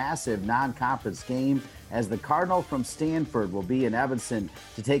a massive non-conference game, as the Cardinal from Stanford will be in Evanston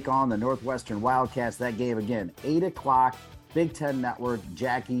to take on the Northwestern Wildcats. That game again, 8 o'clock Big Ten Network,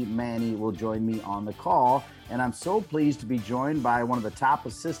 Jackie Manny, will join me on the call. And I'm so pleased to be joined by one of the top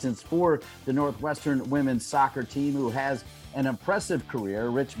assistants for the Northwestern women's soccer team, who has an impressive career.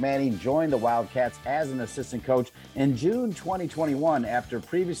 Rich Manning joined the Wildcats as an assistant coach in June 2021 after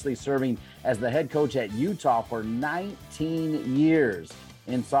previously serving as the head coach at Utah for 19 years.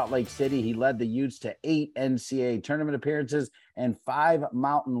 In Salt Lake City, he led the Utes to 8 NCAA tournament appearances and 5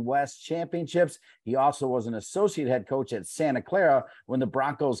 Mountain West championships. He also was an associate head coach at Santa Clara when the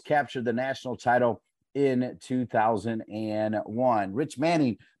Broncos captured the national title in 2001. Rich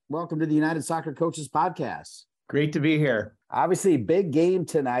Manning, welcome to the United Soccer Coaches Podcast. Great to be here. Obviously, big game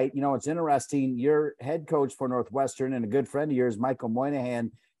tonight. You know, it's interesting. Your head coach for Northwestern and a good friend of yours, Michael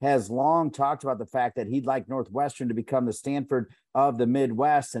Moynihan, has long talked about the fact that he'd like Northwestern to become the Stanford of the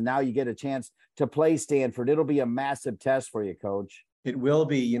Midwest. And now you get a chance to play Stanford. It'll be a massive test for you, Coach. It will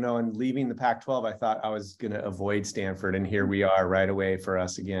be, and leaving the Pac-12, I thought I was going to avoid Stanford. And here we are right away for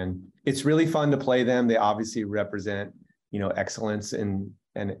us again. It's really fun to play them. They obviously represent, excellence and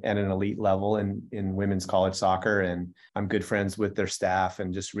at an elite level in women's college soccer. And I'm good friends with their staff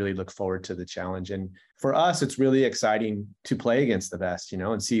and just really look forward to the challenge. And for us, it's really exciting to play against the best,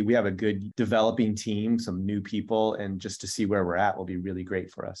 and see we have a good developing team, some new people, and just to see where we're at will be really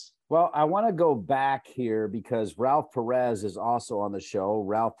great for us. Well, I want to go back here because Ralph Perez is also on the show.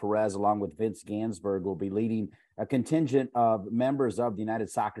 Ralph Perez, along with Vince Gansberg, will be leading a contingent of members of the United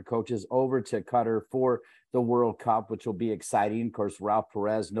Soccer Coaches over to Qatar for the World Cup, which will be exciting. Of course, Ralph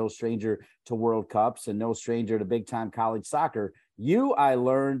Perez, no stranger to World Cups and no stranger to big-time college soccer. You, I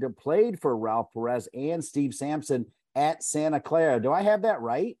learned, played for Ralph Perez and Steve Sampson at Santa Clara. Do I have that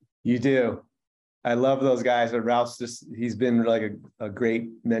right? You do. I love those guys. And Ralph's he's been like a great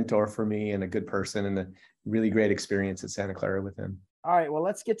mentor for me and a good person and a really great experience at Santa Clara with him. All right, well,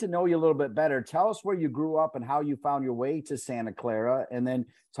 let's get to know you a little bit better. Tell us where you grew up and how you found your way to Santa Clara, and then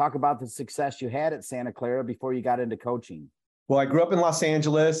talk about the success you had at Santa Clara before you got into coaching. Well, I grew up in Los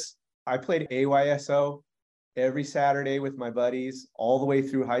Angeles. I played AYSO every Saturday with my buddies all the way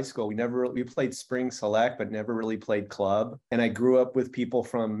through high school. We played spring select, but never really played club. And I grew up with people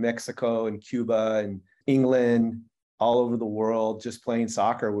from Mexico and Cuba and England, all over the world, just playing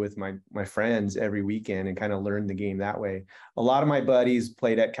soccer with my friends every weekend and kind of learned the game that way. A lot of my buddies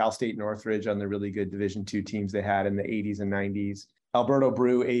played at Cal State Northridge on the really good Division II teams they had in the 80s and 90s. Alberto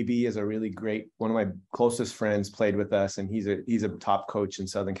Brew, AB, is a really great, one of my closest friends, played with us, and he's a top coach in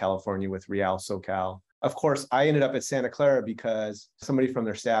Southern California with Real SoCal. Of course, I ended up at Santa Clara because somebody from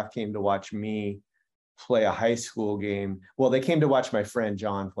their staff came to watch me play a high school game. Well, they came to watch my friend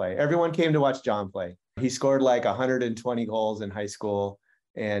John play. Everyone came to watch John play. He scored like 120 goals in high school,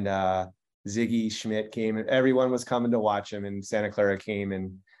 and Ziggy Schmidt came, and everyone was coming to watch him, and Santa Clara came,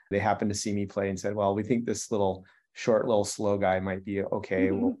 and they happened to see me play and said, well, we think this little slow guy might be okay.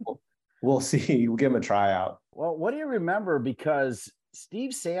 We'll see. We'll give him a tryout. Well, what do you remember? Because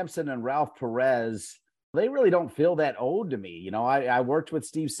Steve Sampson and Ralph Perez, they really don't feel that old to me. I worked with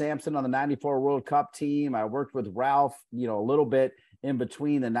Steve Sampson on the 94 World Cup team. I worked with Ralph, a little bit in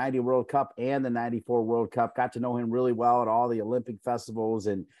between the 90 World Cup and the 94 World Cup. Got to know him really well at all the Olympic festivals.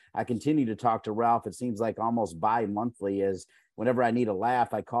 And I continue to talk to Ralph. It seems like almost bi-monthly, as whenever I need a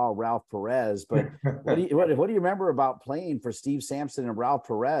laugh, I call Ralph Perez. But what do you remember about playing for Steve Sampson and Ralph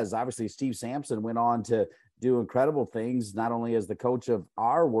Perez? Obviously, Steve Sampson went on to do incredible things, not only as the coach of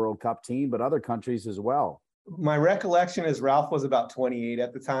our World Cup team, but other countries as well. My recollection is Ralph was about 28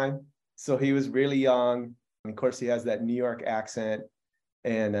 at the time. So he was really young. And of course, he has that New York accent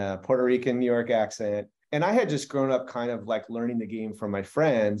and Puerto Rican New York accent. And I had just grown up kind of like learning the game from my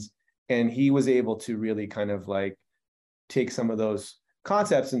friends. And he was able to really kind of like take some of those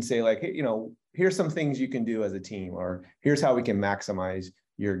concepts and say like, hey, here's some things you can do as a team, or here's how we can maximize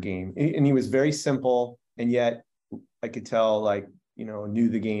your game. And he was very simple. And yet I could tell like, knew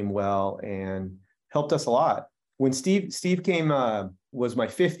the game well and helped us a lot. When Steve came, was my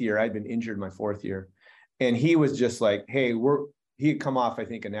 5th year. I'd been injured my 4th year. And he was just like, hey, he had come off, I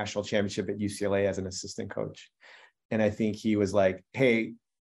think, a national championship at UCLA as an assistant coach. And I think he was like, hey,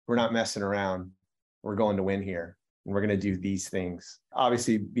 we're not messing around. We're going to win here. And we're going to do these things.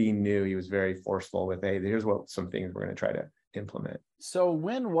 Obviously, being new, he was very forceful with, hey, here's some things we're going to try to implement. So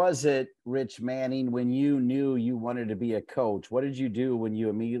when was it, Rich Manning, when you knew you wanted to be a coach? What did you do when you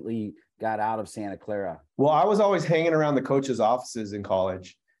immediately got out of Santa Clara? Well, I was always hanging around the coaches' offices in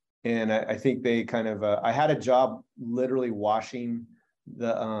college. And I think they kind of, I had a job literally washing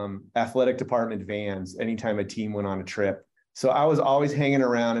the athletic department vans anytime a team went on a trip. So I was always hanging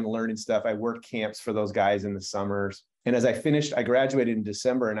around and learning stuff. I worked camps for those guys in the summers. And as I graduated in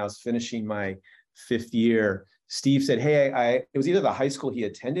December and I was finishing my 5th year, Steve said, hey, it was either the high school he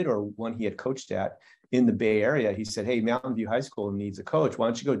attended or one he had coached at in the Bay Area. He said, hey, Mountain View High School needs a coach. Why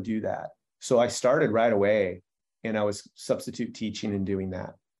don't you go do that? So I started right away, and I was substitute teaching and doing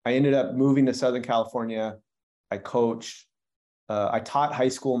that. I ended up moving to Southern California. I coached, I taught high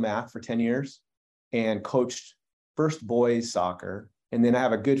school math for 10 years and coached first boys soccer. And then I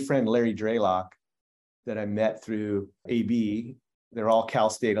have a good friend, Larry Draylock, that I met through AB. They're all Cal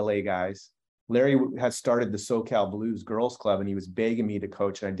State LA guys. Larry had started the SoCal Blues Girls Club, and he was begging me to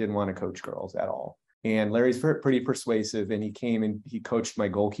coach, and I didn't want to coach girls at all. And Larry's pretty persuasive, and he came and he coached my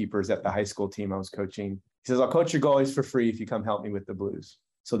goalkeepers at the high school team I was coaching. He says, I'll coach your goalies for free if you come help me with the Blues.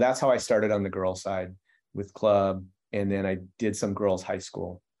 So that's how I started on the girls side with club. And then I did some girls high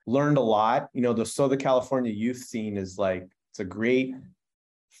school. Learned a lot. You know, the Southern California youth scene is like, it's a great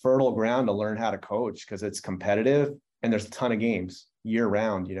fertile ground to learn how to coach because it's competitive and there's a ton of games year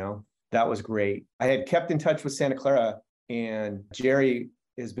round, you know. That was great. I had kept in touch with Santa Clara, and Jerry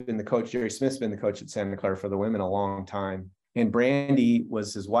has been the coach. Jerry Smith's been the coach at Santa Clara for the women a long time. And Brandy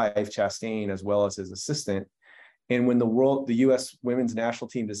was his wife, Chastain, as well as his assistant. And when the U.S. women's national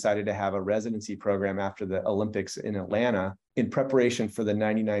team decided to have a residency program after the Olympics in Atlanta, in preparation for the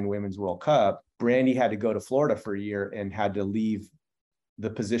 99 Women's World Cup, Brandy had to go to Florida for a year and had to leave the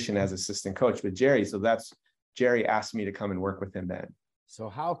position as assistant coach with Jerry. So Jerry asked me to come and work with him then. So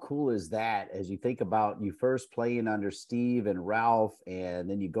how cool is that as you think about you first playing under Steve and Ralph, and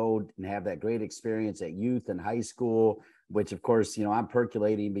then you go and have that great experience at youth and high school, which of course, you know, I'm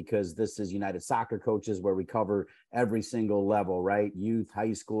percolating because this is United Soccer Coaches where we cover every single level, right? Youth,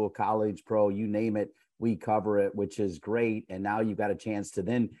 high school, college, pro, you name it, we cover it, which is great. And now you've got a chance to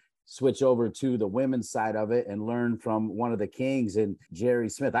then switch over to the women's side of it and learn from one of the kings and Jerry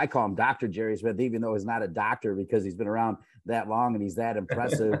Smith. I call him Dr. Jerry Smith, even though he's not a doctor because he's been around that long and he's that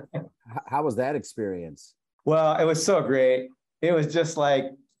impressive. How was that experience? Well, it was so great. It was just like,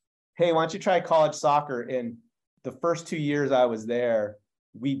 hey, why don't you try college soccer? And the first 2 years I was there,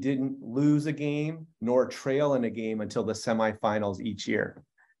 we didn't lose a game nor trail in a game until the semifinals each year.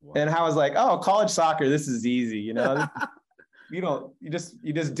 Wow. And I was like, oh, college soccer, this is easy, you know. You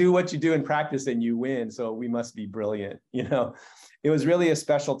just do what you do in practice and you win. So we must be brilliant. You know, it was really a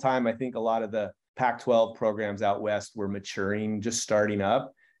special time. I think a lot of the Pac-12 programs out West were maturing, just starting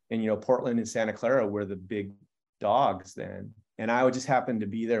up. And, you know, Portland and Santa Clara were the big dogs then. And I would just happen to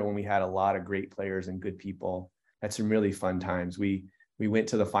be there when we had a lot of great players and good people. Had some really fun times. We went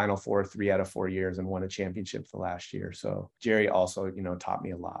to the Final Four 3 out of 4 years and won a championship the last year. So Jerry also, you know, taught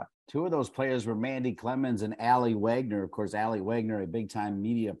me a lot. Two of those players were Mandy Clemens and Allie Wagner. Of course, Allie Wagner, a big-time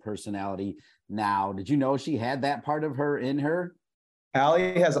media personality now. Did you know she had that part of her in her?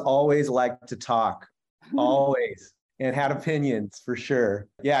 Allie has always liked to talk, always, and had opinions for sure.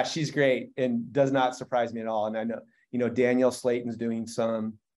 Yeah, she's great and does not surprise me at all. And I know, you know, Danielle Slayton's doing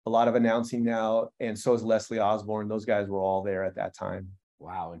a lot of announcing now, and so is Leslie Osborne. Those guys were all there at that time.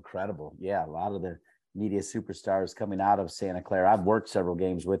 Wow, incredible. Yeah, a lot of the media superstars coming out of Santa Clara. I've worked several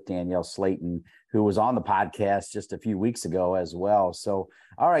games with Danielle Slayton, who was on the podcast just a few weeks ago as well. So,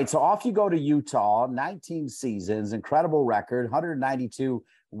 all right, so off you go to Utah, 19 seasons, incredible record, 192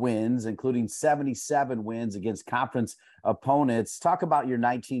 wins, including 77 wins against conference opponents. Talk about your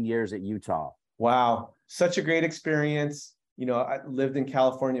 19 years at Utah. Wow, such a great experience. You know, I lived in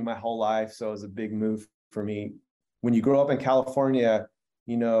California my whole life, so it was a big move for me. When you grow up in California,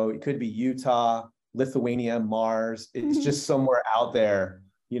 you know, it could be Utah, Lithuania, Mars. It's just somewhere out there,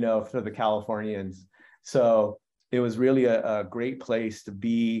 you know, for the Californians. So it was really a great place to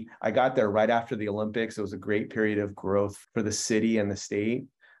be. I got there right after the Olympics. It was a great period of growth for the city and the state.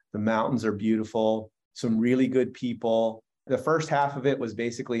 The mountains are beautiful, some really good people. The first half of it was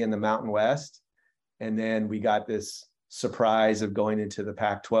basically in the Mountain West. And then we got this surprise of going into the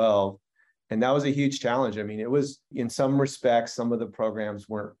Pac-12. And that was a huge challenge. I mean, it was, in some respects, some of the programs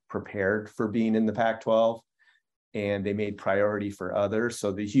weren't prepared for being in the Pac-12 and they made priority for others.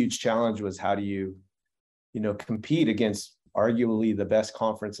 So the huge challenge was, how do you compete against arguably the best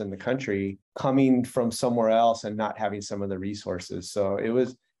conference in the country coming from somewhere else and not having some of the resources. So it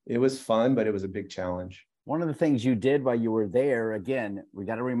was fun, but it was a big challenge. One of the things you did while you were there, again, we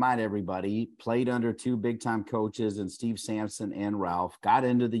got to remind everybody, played under two big-time coaches and Steve Sampson and Ralph, got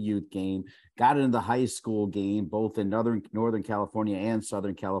into the youth game, got into the high school game, both in Northern California and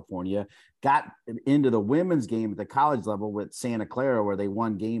Southern California, got into the women's game at the college level with Santa Clara, where they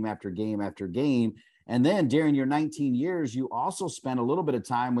won game after game after game. And then during your 19 years, you also spent a little bit of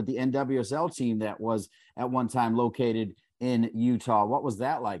time with the NWSL team that was at one time located in Utah. What was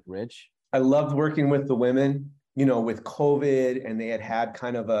that like, Rich? I loved working with the women, you know, with COVID, and they had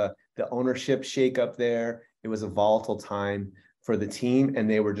kind of the ownership shake up there. It was a volatile time for the team, and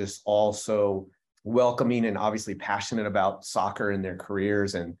they were just all so welcoming and obviously passionate about soccer and their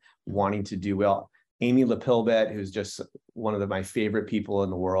careers and wanting to do well. Amy Lepilbet, who's just one of my favorite people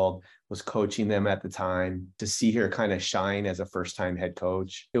in the world, was coaching them at the time. To see her kind of shine as a first-time head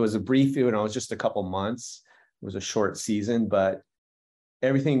coach. It was a brief, it was just a couple months. It was a short season, but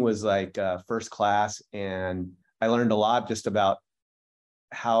everything was like first class. And I learned a lot just about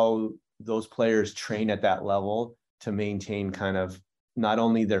how those players train at that level to maintain kind of not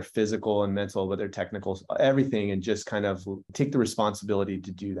only their physical and mental, but their technical, everything, and just kind of take the responsibility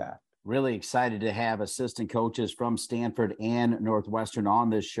to do that. Really excited to have assistant coaches from Stanford and Northwestern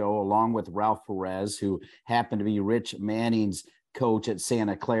on this show, along with Ralph Perez, who happened to be Rich Manning's coach at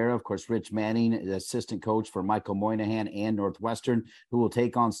Santa Clara. Of course, Rich Manning, the assistant coach for Michael Moynihan and Northwestern, who will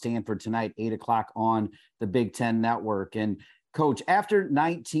take on Stanford tonight, 8:00 on the Big Ten Network. And Coach, after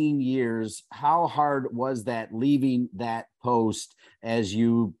 19 years, how hard was that leaving that post as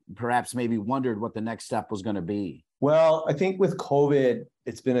you perhaps maybe wondered what the next step was going to be? Well, I think with COVID,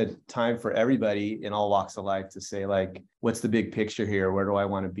 it's been a time for everybody in all walks of life to say, like, what's the big picture here? Where do I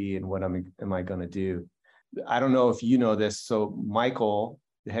want to be? And what am I going to do? I don't know if you know this. So Michael,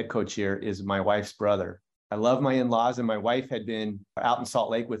 the head coach here, is my wife's brother. I love my in-laws, and my wife had been out in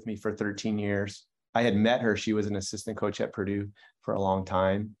Salt Lake with me for 13 years. I had met her. She was an assistant coach at Purdue for a long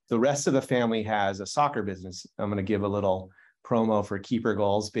time. The rest of the family has a soccer business. I'm going to give a little promo for Keeper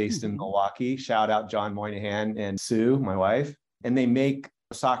Goals based in Milwaukee. Shout out John Moynihan and Sue, my wife. And they make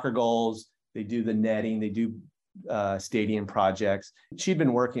soccer goals. They do the netting. They do stadium projects. She'd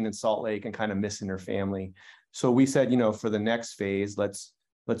been working in Salt Lake and kind of missing her family. So we said, for the next phase, let's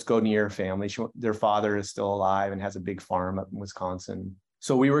go near her family. Their father is still alive and has a big farm up in Wisconsin.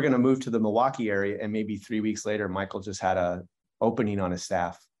 So we were going to move to the Milwaukee area, and maybe 3 weeks later, Michael just had a opening on his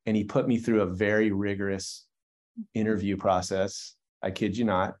staff, and he put me through a very rigorous interview process. I kid you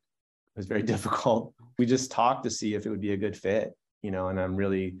not. It was very difficult. We just talked to see if it would be a good fit, and I've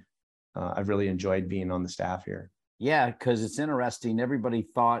really enjoyed being on the staff here. Yeah, because it's interesting. Everybody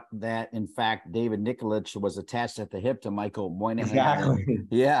thought that, in fact, David Nikolic was attached at the hip to Michael Moynihan. Exactly.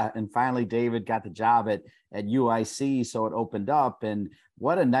 Yeah, and finally David got the job at UIC, so it opened up. And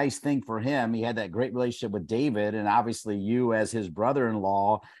what a nice thing for him. He had that great relationship with David, and obviously you as his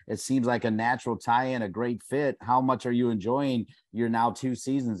brother-in-law. It seems like a natural tie-in, a great fit. How much are you enjoying your now 2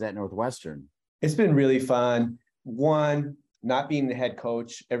 seasons at Northwestern? It's been really fun. One, not being the head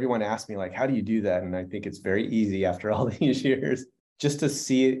coach, everyone asked me, like, how do you do that? And I think it's very easy after all these years, just to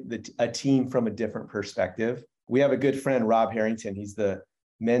see a team from a different perspective. We have a good friend, Rob Harrington. He's the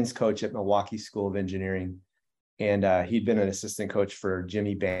men's coach at Milwaukee School of Engineering. And he'd been an assistant coach for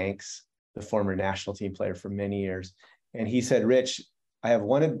Jimmy Banks, the former national team player, for many years. And he said, Rich, I have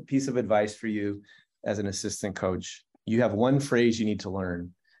one piece of advice for you as an assistant coach. You have one phrase you need to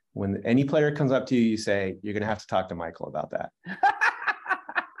learn. When any player comes up to you, you say, you're going to have to talk to Michael about that.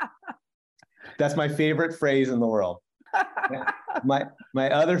 That's my favorite phrase in the world. My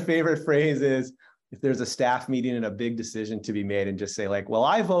other favorite phrase is, if there's a staff meeting and a big decision to be made, and just say, like, well,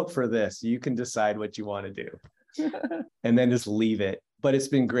 I vote for this. You can decide what you want to do. And then just leave it. But it's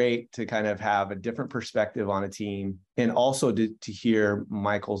been great to kind of have a different perspective on a team, and also to hear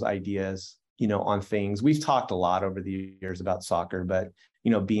Michael's ideas, on things. We've talked a lot over the years about soccer, but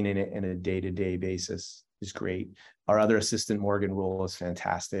being in it in a day-to-day basis is great. Our other assistant, Morgan Rule, is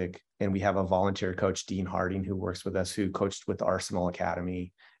fantastic. And we have a volunteer coach, Dean Harding, who works with us, who coached with Arsenal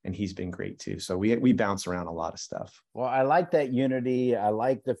Academy, and he's been great too. So we bounce around a lot of stuff. Well, I like that unity. I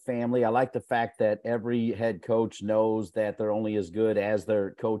like the family. I like the fact that every head coach knows that they're only as good as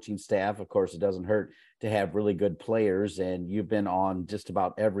their coaching staff. Of course, it doesn't hurt to have really good players, and you've been on just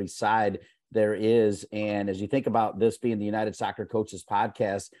about every side there is. And as you think about this being the United Soccer Coaches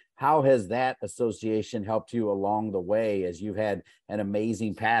podcast, how has that association helped you along the way, as you've had an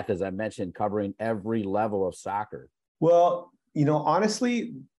amazing path, as I mentioned, covering every level of soccer? Well,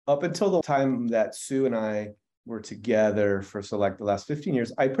 honestly, up until the time that Sue and I were together for the last 15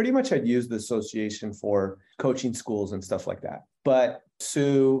 years, I pretty much had used the association for coaching schools and stuff like that. But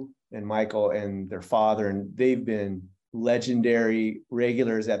Sue and Michael and their father, and they've been legendary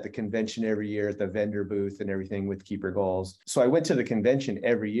regulars at the convention every year at the vendor booth and everything with Keeper Goals. So I went to the convention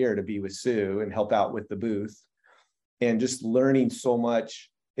every year to be with Sue and help out with the booth, and just learning so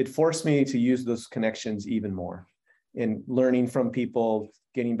much. It forced me to use those connections even more, and learning from people,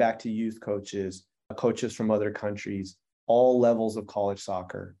 getting back to youth coaches, coaches from other countries, all levels of college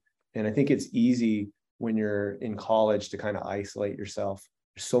soccer. And I think it's easy when you're in college to kind of isolate yourself.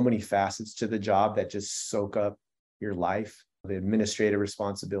 There's so many facets to the job that just soak up your life. the administrative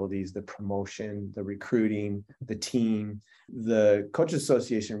responsibilities, the promotion, the recruiting, the team. The Coaches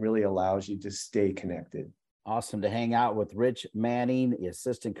Association really allows you to stay connected. Awesome to hang out with Rich Manning, the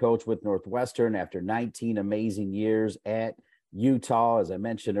assistant coach with Northwestern after 19 amazing years at Utah. As I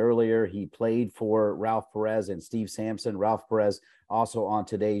mentioned earlier, he played for Ralph Perez and Steve Sampson. Ralph Perez also on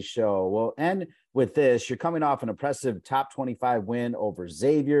today's show. We'll end with this. You're coming off an impressive top 25 win over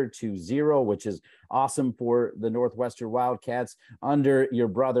Xavier 2-0, which is awesome for the Northwestern Wildcats under your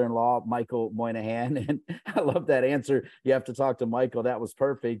brother-in-law, Michael Moynihan. And I love that answer. You have to talk to Michael. That was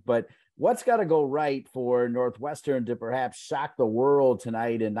perfect. But what's got to go right for Northwestern to perhaps shock the world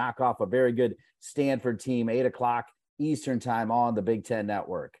tonight and knock off a very good Stanford team, 8 o'clock Eastern time on the Big Ten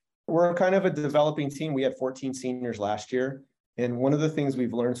Network? We're kind of a developing team. We had 14 seniors last year. And one of the things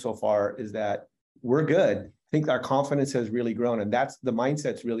we've learned so far is that we're good. I think our confidence has really grown. And that's the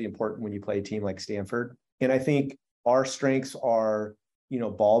mindset's really important when you play a team like Stanford. And I think our strengths are,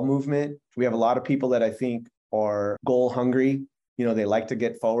 ball movement. We have a lot of people that I think are goal hungry. They like to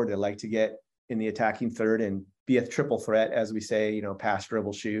get forward. They like to get in the attacking third and be a triple threat, as we say, pass,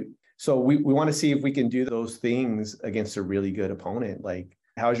 dribble, shoot. So we want to see if we can do those things against a really good opponent. Like,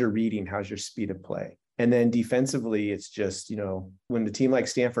 how's your reading? How's your speed of play? And then defensively, it's just, when the team like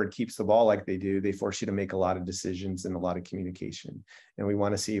Stanford keeps the ball like they do, they force you to make a lot of decisions and a lot of communication. And we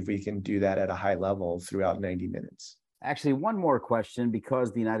want to see if we can do that at a high level throughout 90 minutes. Actually, one more question,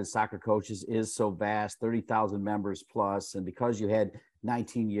 because the United Soccer Coaches is so vast, 30,000 members plus, and because you had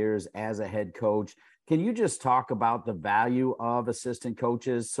 19 years as a head coach, can you just talk about the value of assistant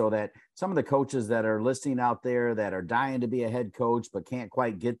coaches so that some of the coaches that are listening out there that are dying to be a head coach but can't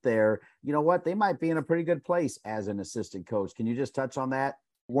quite get there, they might be in a pretty good place as an assistant coach. Can you just touch on that?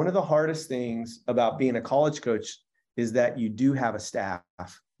 One of the hardest things about being a college coach is that you do have a staff.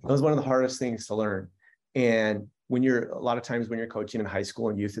 That was one of the hardest things to learn. And a lot of times when you're coaching in high school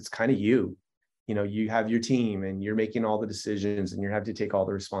and youth, it's kind of you have your team and you're making all the decisions and you have to take all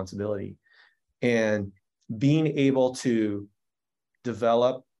the responsibility. And being able to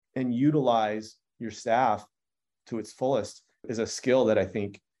develop and utilize your staff to its fullest is a skill that I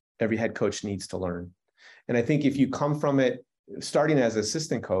think every head coach needs to learn. And I think if you come from it, starting as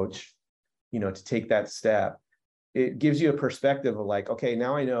assistant coach, to take that step, it gives you a perspective of like, okay,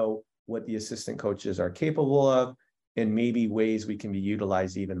 now I know what the assistant coaches are capable of and maybe ways we can be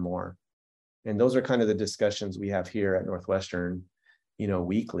utilized even more. And those are kind of the discussions we have here at Northwestern,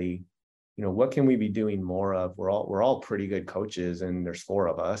 weekly. What can we be doing more of? We're all pretty good coaches and there's 4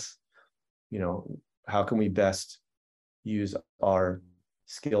 of us. How can we best use our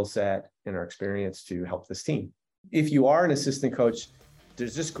skill set and our experience to help this team? If you are an assistant coach,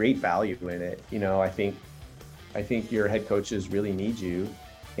 there's just great value in it. I think your head coaches really need you,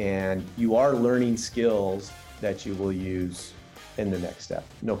 and you are learning skills that you will use in the next step.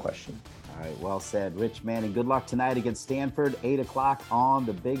 No question. All right, well said. Rich Manning, good luck tonight against Stanford, 8 o'clock on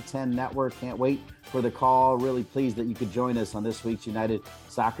the Big Ten Network. Can't wait for the call. Really pleased that you could join us on this week's United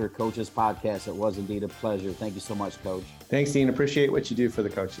Soccer Coaches podcast. It was indeed a pleasure. Thank you so much, Coach. Thanks, Dean. Appreciate what you do for the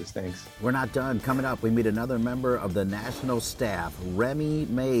coaches. Thanks. We're not done. Coming up, we meet another member of the national staff. Remy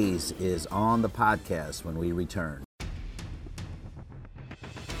Mays is on the podcast when we return.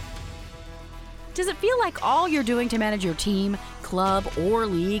 Does it feel like all you're doing to manage your team, club, or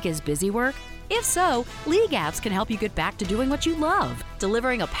league is busy work? If so, League Apps can help you get back to doing what you love,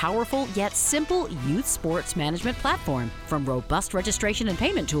 delivering a powerful yet simple youth sports management platform. From robust registration and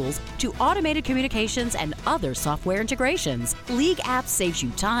payment tools to automated communications and other software integrations, League Apps saves you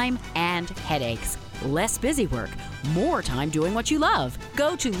time and headaches. Less busy work, more time doing what you love.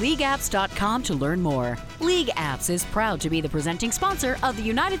 Go to leagueapps.com to learn more. League Apps is proud to be the presenting sponsor of the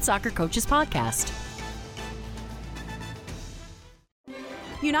United Soccer Coaches podcast.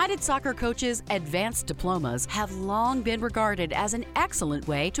 United Soccer Coaches Advanced Diplomas have long been regarded as an excellent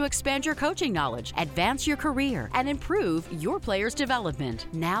way to expand your coaching knowledge, advance your career, and improve your players' development.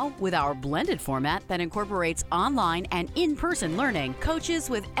 Now, with our blended format that incorporates online and in-person learning, coaches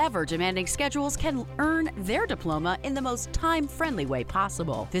with ever-demanding schedules can earn their diploma in the most time-friendly way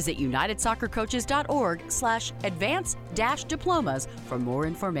possible. Visit unitedsoccercoaches.org/advanced-diplomas for more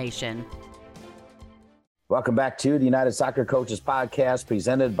information. Welcome back to the United Soccer Coaches podcast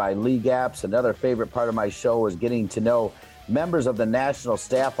presented by League Apps. Another favorite part of my show is getting to know members of the national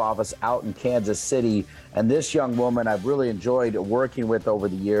staff office out in Kansas City. And this young woman I've really enjoyed working with over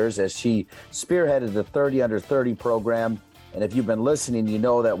the years as she spearheaded the 30 under 30 program And if you've been listening, you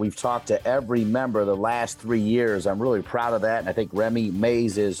know that we've talked to every member the last 3 years. I'm really proud of that. And I think Remy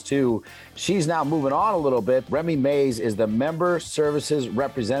Mays is too. She's now moving on a little bit. Remy Mays is the member services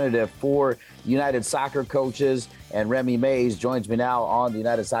representative for United Soccer Coaches. And Remy Mays joins me now on the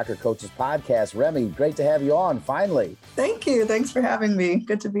United Soccer Coaches podcast. Remy, great to have you on finally. Thank you. Thanks for having me.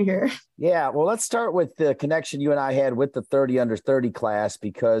 Good to be here. Yeah, well, let's start with the connection you and I had with the 30 under 30 class,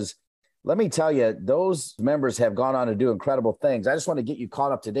 because let me tell you, those members have gone on to do incredible things. I just want to get you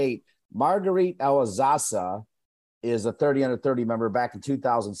caught up to date. Marguerite Alazaza is a 30 under 30 member back in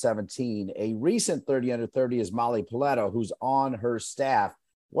 2017. A recent 30 under 30 is Molly Paletto, who's on her staff.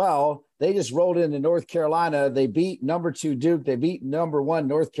 Well, they just rolled into North Carolina. They beat number 2 Duke. They beat number 1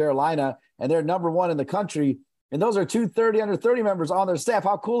 North Carolina, and they're number 1 in the country. And those are 2 30 under 30 members on their staff.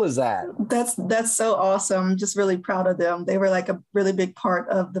 How cool is that? That's so awesome. Just really proud of them. They were like a really big part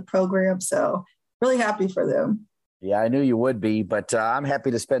of the program. So really happy for them. Yeah, I knew you would be, but I'm happy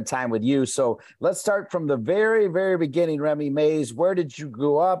to spend time with you. So let's start from the very, very beginning, Remy Mays. Where did you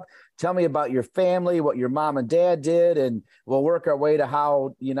grow up? Tell me about your family, what your mom and dad did, and we'll work our way to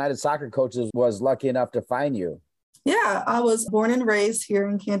how United Soccer Coaches was lucky enough to find you. Yeah, I was born and raised here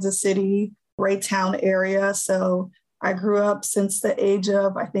in Kansas City, Raytown area. So I grew up since the age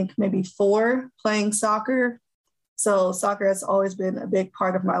of, I think, maybe 4 playing soccer. So soccer has always been a big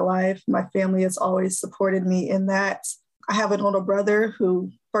part of my life. My family has always supported me in that. I have an older brother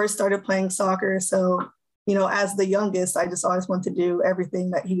who first started playing soccer. So, you know, as the youngest, I just always wanted to do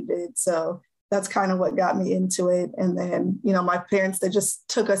everything that he did. So that's kind of what got me into it. And then, you know, my parents, they just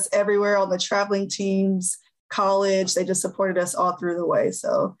took us everywhere on the traveling teams, college. They just supported us all through the way.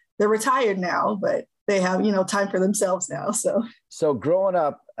 So they're retired now, but they have, you know, time for themselves now. So growing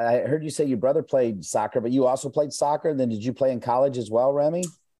up, I heard you say your brother played soccer, but you also played soccer. And then did you play in college as well, Remy?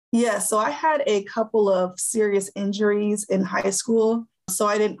 Yeah. So I had a couple of serious injuries in high school. So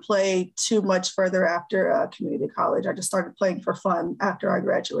I didn't play too much further after community college. I just started playing for fun after I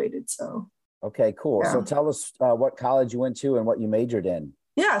graduated. So. Okay, cool. Yeah. So tell us what college you went to and what you majored in.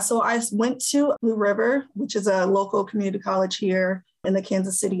 Yeah. So I went to Blue River, which is a local community college here in the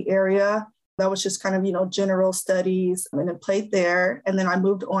Kansas City area. That was just kind of, you know, general studies, and then played there. And then I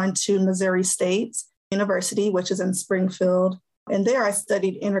moved on to Missouri State University, which is in Springfield. And there I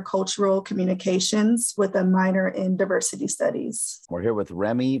studied intercultural communications with a minor in diversity studies. We're here with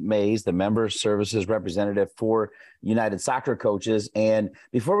Remy Mays, the member services representative for United Soccer Coaches. And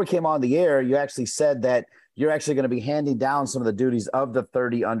before we came on the air, you actually said that you're actually going to be handing down some of the duties of the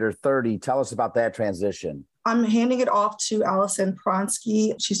 30 under 30. Tell us about that transition. I'm handing it off to Allison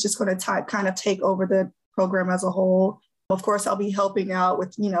Pronsky. She's just going to kind of take over the program as a whole. Of course, I'll be helping out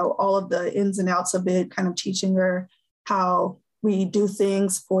with, you know, all of the ins and outs of it, kind of teaching her how we do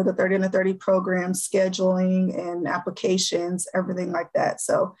things for the 30 under 30 program, scheduling and applications, everything like that.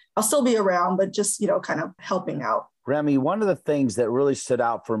 So I'll still be around, but just, you know, kind of helping out. Remy, one of the things that really stood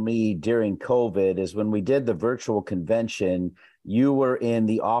out for me during COVID is when we did the virtual convention, you were in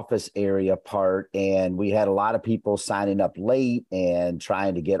the office area part, and we had a lot of people signing up late and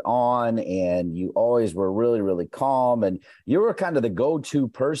trying to get on, and you always were really, really calm, and you were kind of the go-to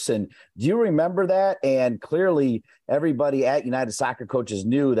person. Do you remember that? And clearly everybody at United Soccer Coaches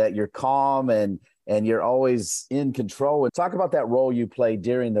knew that you're calm and you're always in control. And talk about that role you played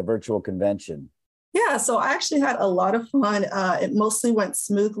during the virtual convention. Yeah, so I actually had a lot of fun. It mostly went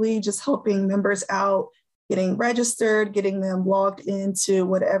smoothly, just helping members out, getting registered, getting them logged into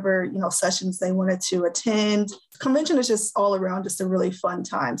whatever, you know, sessions they wanted to attend. Convention is just all around just a really fun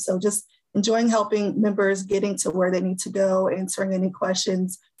time. So just enjoying helping members getting to where they need to go, answering any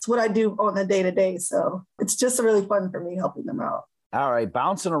questions. It's what I do on a day-to-day. So it's just really fun for me helping them out. All right,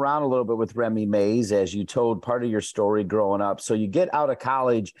 bouncing around a little bit with Remy Mays, as you told part of your story growing up. So you get out of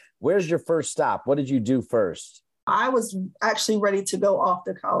college. Where's your first stop? What did you do first? I was actually ready to go off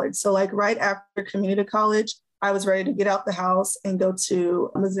to college. So like right after community college, I was ready to get out the house and go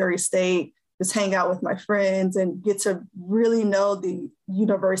to Missouri State, just hang out with my friends and get to really know the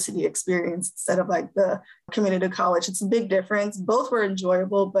university experience instead of like the community college. It's a big difference. Both were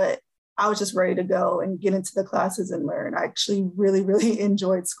enjoyable, but I was just ready to go and get into the classes and learn. I actually really, really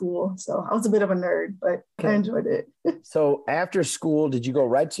enjoyed school. So I was a bit of a nerd, but I enjoyed it. So after school, did you go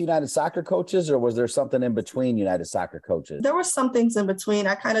right to United Soccer Coaches, or was there something in between United Soccer Coaches? There were some things in between.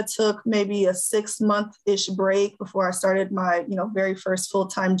 I kind of took maybe a 6-month-ish break before I started my, you know, very first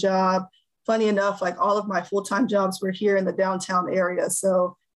full-time job. Funny enough, like all of my full-time jobs were here in the downtown area.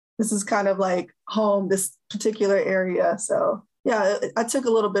 So this is kind of like home, this particular area. So Yeah, I took a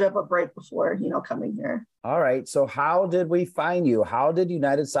little bit of a break before, coming here. All right. So how did we find you? How did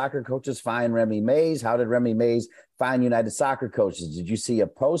United Soccer Coaches find Remy Mays? How did Remy Mays find United Soccer Coaches? Did you see a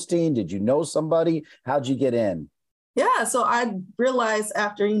posting? Did you know somebody? How'd you get in? Yeah, so I realized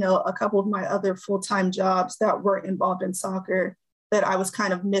after, a couple of my other full-time jobs that were involved in soccer that I was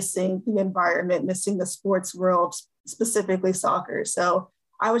kind of missing the environment, missing the sports world, specifically soccer. So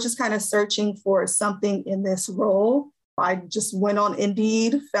I was just kind of searching for something in this role. I just went on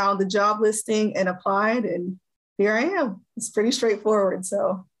Indeed, found the job listing and applied, and here I am. It's pretty straightforward.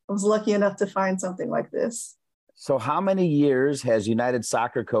 So I was lucky enough to find something like this. So how many years has United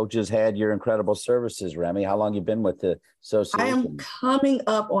Soccer Coaches had your incredible services, Remy? How long you been with the association? I am coming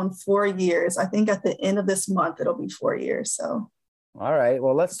up on 4 years. I think at the end of this month, it'll be 4 years. So. All right.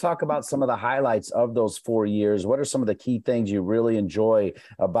 Well, let's talk about some of the highlights of those 4 years. What are some of the key things you really enjoy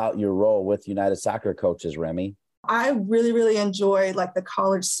about your role with United Soccer Coaches, Remy? I really, really enjoy like the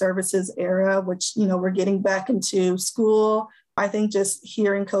college services era, which, we're getting back into school. I think just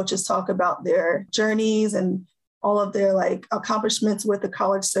hearing coaches talk about their journeys and all of their like accomplishments with the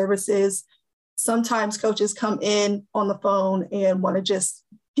college services. Sometimes coaches come in on the phone and want to just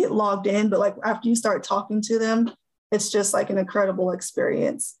get logged in, but like after you start talking to them, it's just like an incredible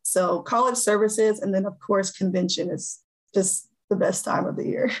experience. So college services, and then of course, convention is just the best time of the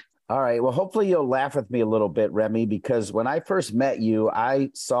year. All right. Well, hopefully you'll laugh with me a little bit, Remy, because when I first met you, I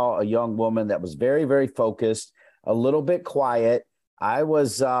saw a young woman that was very, very focused, a little bit quiet. I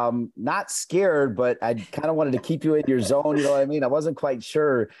was not scared, but I kind of wanted to keep you in your zone. You know what I mean? I wasn't quite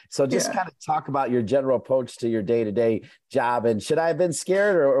sure. So just kind of talk about your general approach to your day-to-day job. And should I have been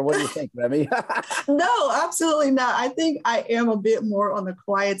scared or what do you think, Remy? No, absolutely not. I think I am a bit more on the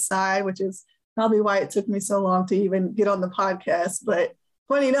quiet side, which is probably why it took me so long to even get on the podcast. But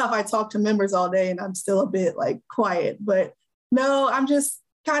funny enough, I talk to members all day and I'm still a bit like quiet. But no, I'm just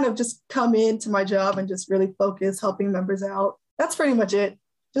kind of just come into my job and just really focus helping members out. That's pretty much it.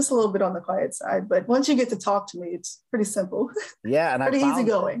 Just a little bit on the quiet side. But once you get to talk to me, it's pretty simple. Yeah. And pretty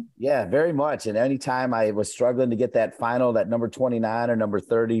easygoing. Yeah, very much. And anytime I was struggling to get that final, that number 29 or number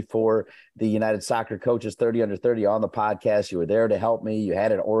 30 for the United Soccer Coaches 30 under 30 on the podcast, you were there to help me. You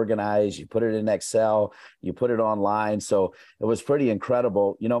had it organized. You put it in Excel. You put it online. So it was pretty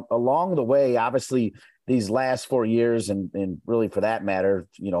incredible. Along the way, obviously, these last 4 years and really for that matter,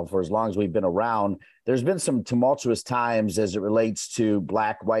 for as long as we've been around, there's been some tumultuous times as it relates to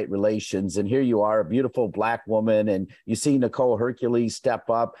Black-white relations. And here you are, a beautiful Black woman, and you see Nicole Hercules step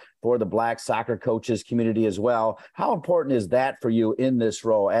up for the Black soccer coaches community as well. How important is that for you in this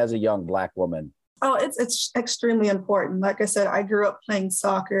role as a young Black woman? Oh, it's extremely important. Like I said, I grew up playing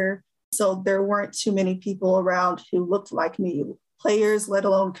soccer, so there weren't too many people around who looked like me, players, let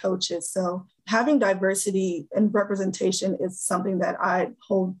alone coaches. So having diversity and representation is something that I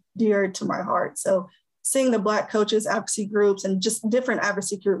hold dear to my heart. So seeing the Black coaches advocacy groups and just different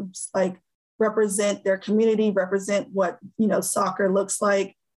advocacy groups like represent their community, represent what, soccer looks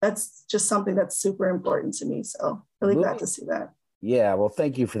like, that's just something that's super important to me. So really glad to see that. Yeah, well,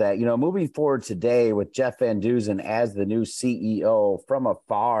 thank you for that. Moving forward today with Jeff Van Duzen as the new CEO, from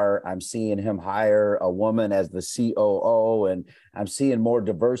afar, I'm seeing him hire a woman as the COO, and I'm seeing more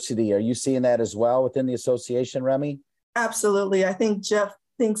diversity. Are you seeing that as well within the association, Remy? Absolutely. I think Jeff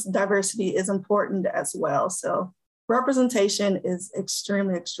thinks diversity is important as well. So representation is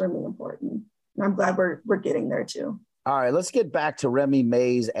extremely, extremely important. And I'm glad we're getting there too. All right, let's get back to Remy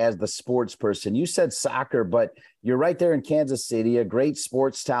Mays as the sports person. You said soccer, but you're right there in Kansas City, a great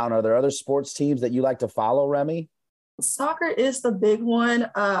sports town. Are there other sports teams that you like to follow, Remy? Soccer is the big one.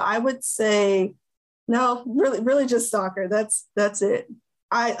 I would say, no, really just soccer. That's it.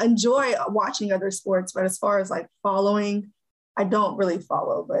 I enjoy watching other sports, but as far as like following, I don't really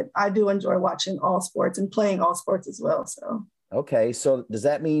follow, but I do enjoy watching all sports and playing all sports as well. So. Okay, so does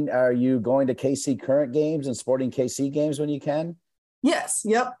that mean, are you going to KC Current games and Sporting KC games when you can? Yes,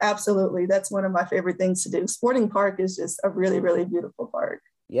 yep, absolutely. That's one of my favorite things to do. Sporting Park is just a really, really beautiful park.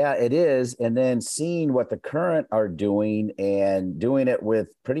 Yeah, it is. And then seeing what the Current are doing and doing it with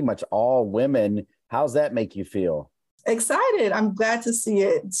pretty much all women, how's that make you feel? Excited. I'm glad to see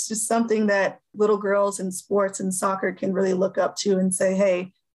it. It's just something that little girls in sports and soccer can really look up to and say,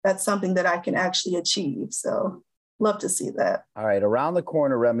 hey, that's something that I can actually achieve. So love to see that. All right. Around the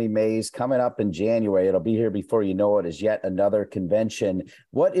corner, Remy Mays, coming up in January, it'll be here before you know it, is yet another convention.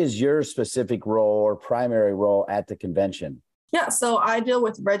 What is your specific role or primary role at the convention? Yeah, so I deal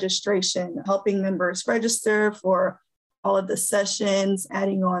with registration, helping members register for all of the sessions,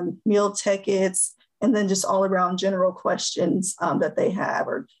 adding on meal tickets, and then just all around general questions that they have,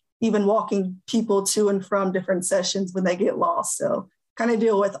 or even walking people to and from different sessions when they get lost. So kind of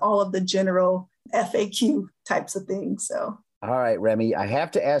deal with all of the general FAQ types of things. So. All right, Remy, I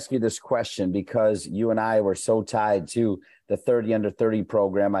have to ask you this question because you and I were so tied to the 30 under 30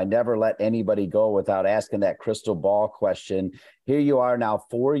 program. I never let anybody go without asking that crystal ball question. Here you are now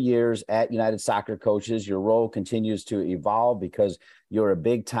 4 years at United Soccer Coaches. Your role continues to evolve because you're a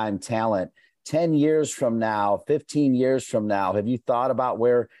big time talent. 10 years from now, 15 years from now, have you thought about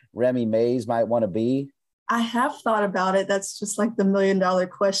where Remy Mays might want to be? I have thought about it. That's just like the $1 million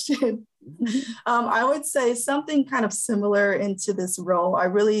question. I would say something kind of similar into this role. I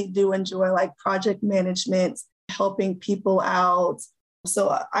really do enjoy like project management, helping people out.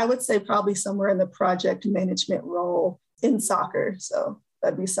 So I would say probably somewhere in the project management role in soccer. So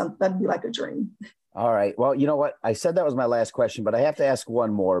that'd be like a dream. All right. Well, you know what? I said that was my last question, but I have to ask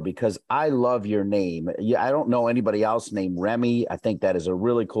one more because I love your name. I don't know anybody else named Remy. I think that is a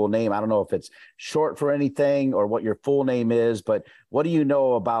really cool name. I don't know if it's short for anything or what your full name is, but what do you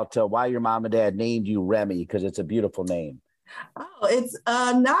know about why your mom and dad named you Remy? Because it's a beautiful name. Oh, it's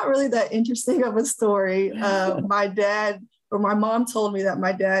not really that interesting of a story. My mom told me that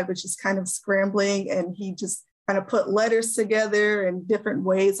my dad was just kind of scrambling and he just kind of put letters together in different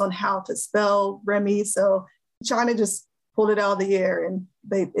ways on how to spell Remy. So China just pulled it out of the air and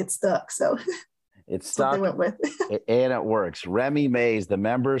it stuck. So it stuck. They went with. And it works. Remy Mays, the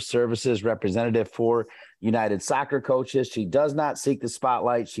member services representative for United Soccer Coaches. She does not seek the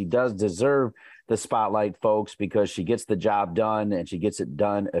spotlight. She does deserve the spotlight, folks, because she gets the job done and she gets it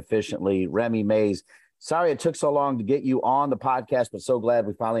done efficiently. Remy Mays, sorry it took so long to get you on the podcast, but so glad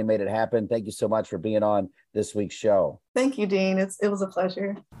we finally made it happen. Thank you so much for being on this week's show. Thank you, Dean. It was a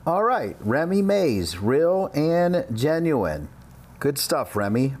pleasure. All right, Remy Mays, real and genuine. Good stuff,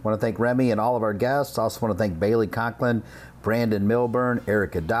 Remy. I want to thank Remy and all of our guests. Also want to thank Bailey Conklin, Brandon Milburn,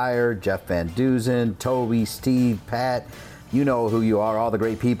 Erica Dyer, Jeff Van Duzen, Toby, Steve, Pat. You know who you are, all the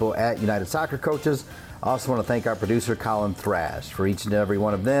great people at United Soccer Coaches. I also want to thank our producer, Colin Thrash. For each and every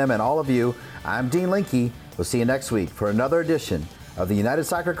one of them and all of you, I'm Dean Linke. We'll see you next week for another edition of the United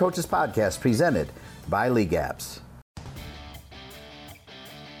Soccer Coaches Podcast presented by League Apps.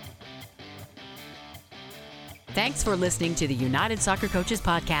 Thanks for listening to the United Soccer Coaches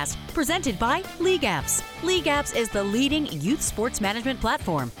Podcast, presented by League Apps. League Apps is the leading youth sports management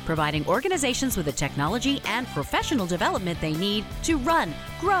platform, providing organizations with the technology and professional development they need to run,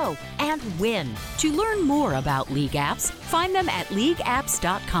 grow, and win. To learn more about League Apps, find them at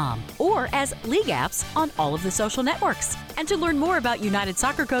leagueapps.com or as League Apps on all of the social networks. And to learn more about United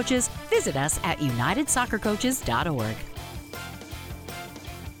Soccer Coaches, visit us at unitedsoccercoaches.org.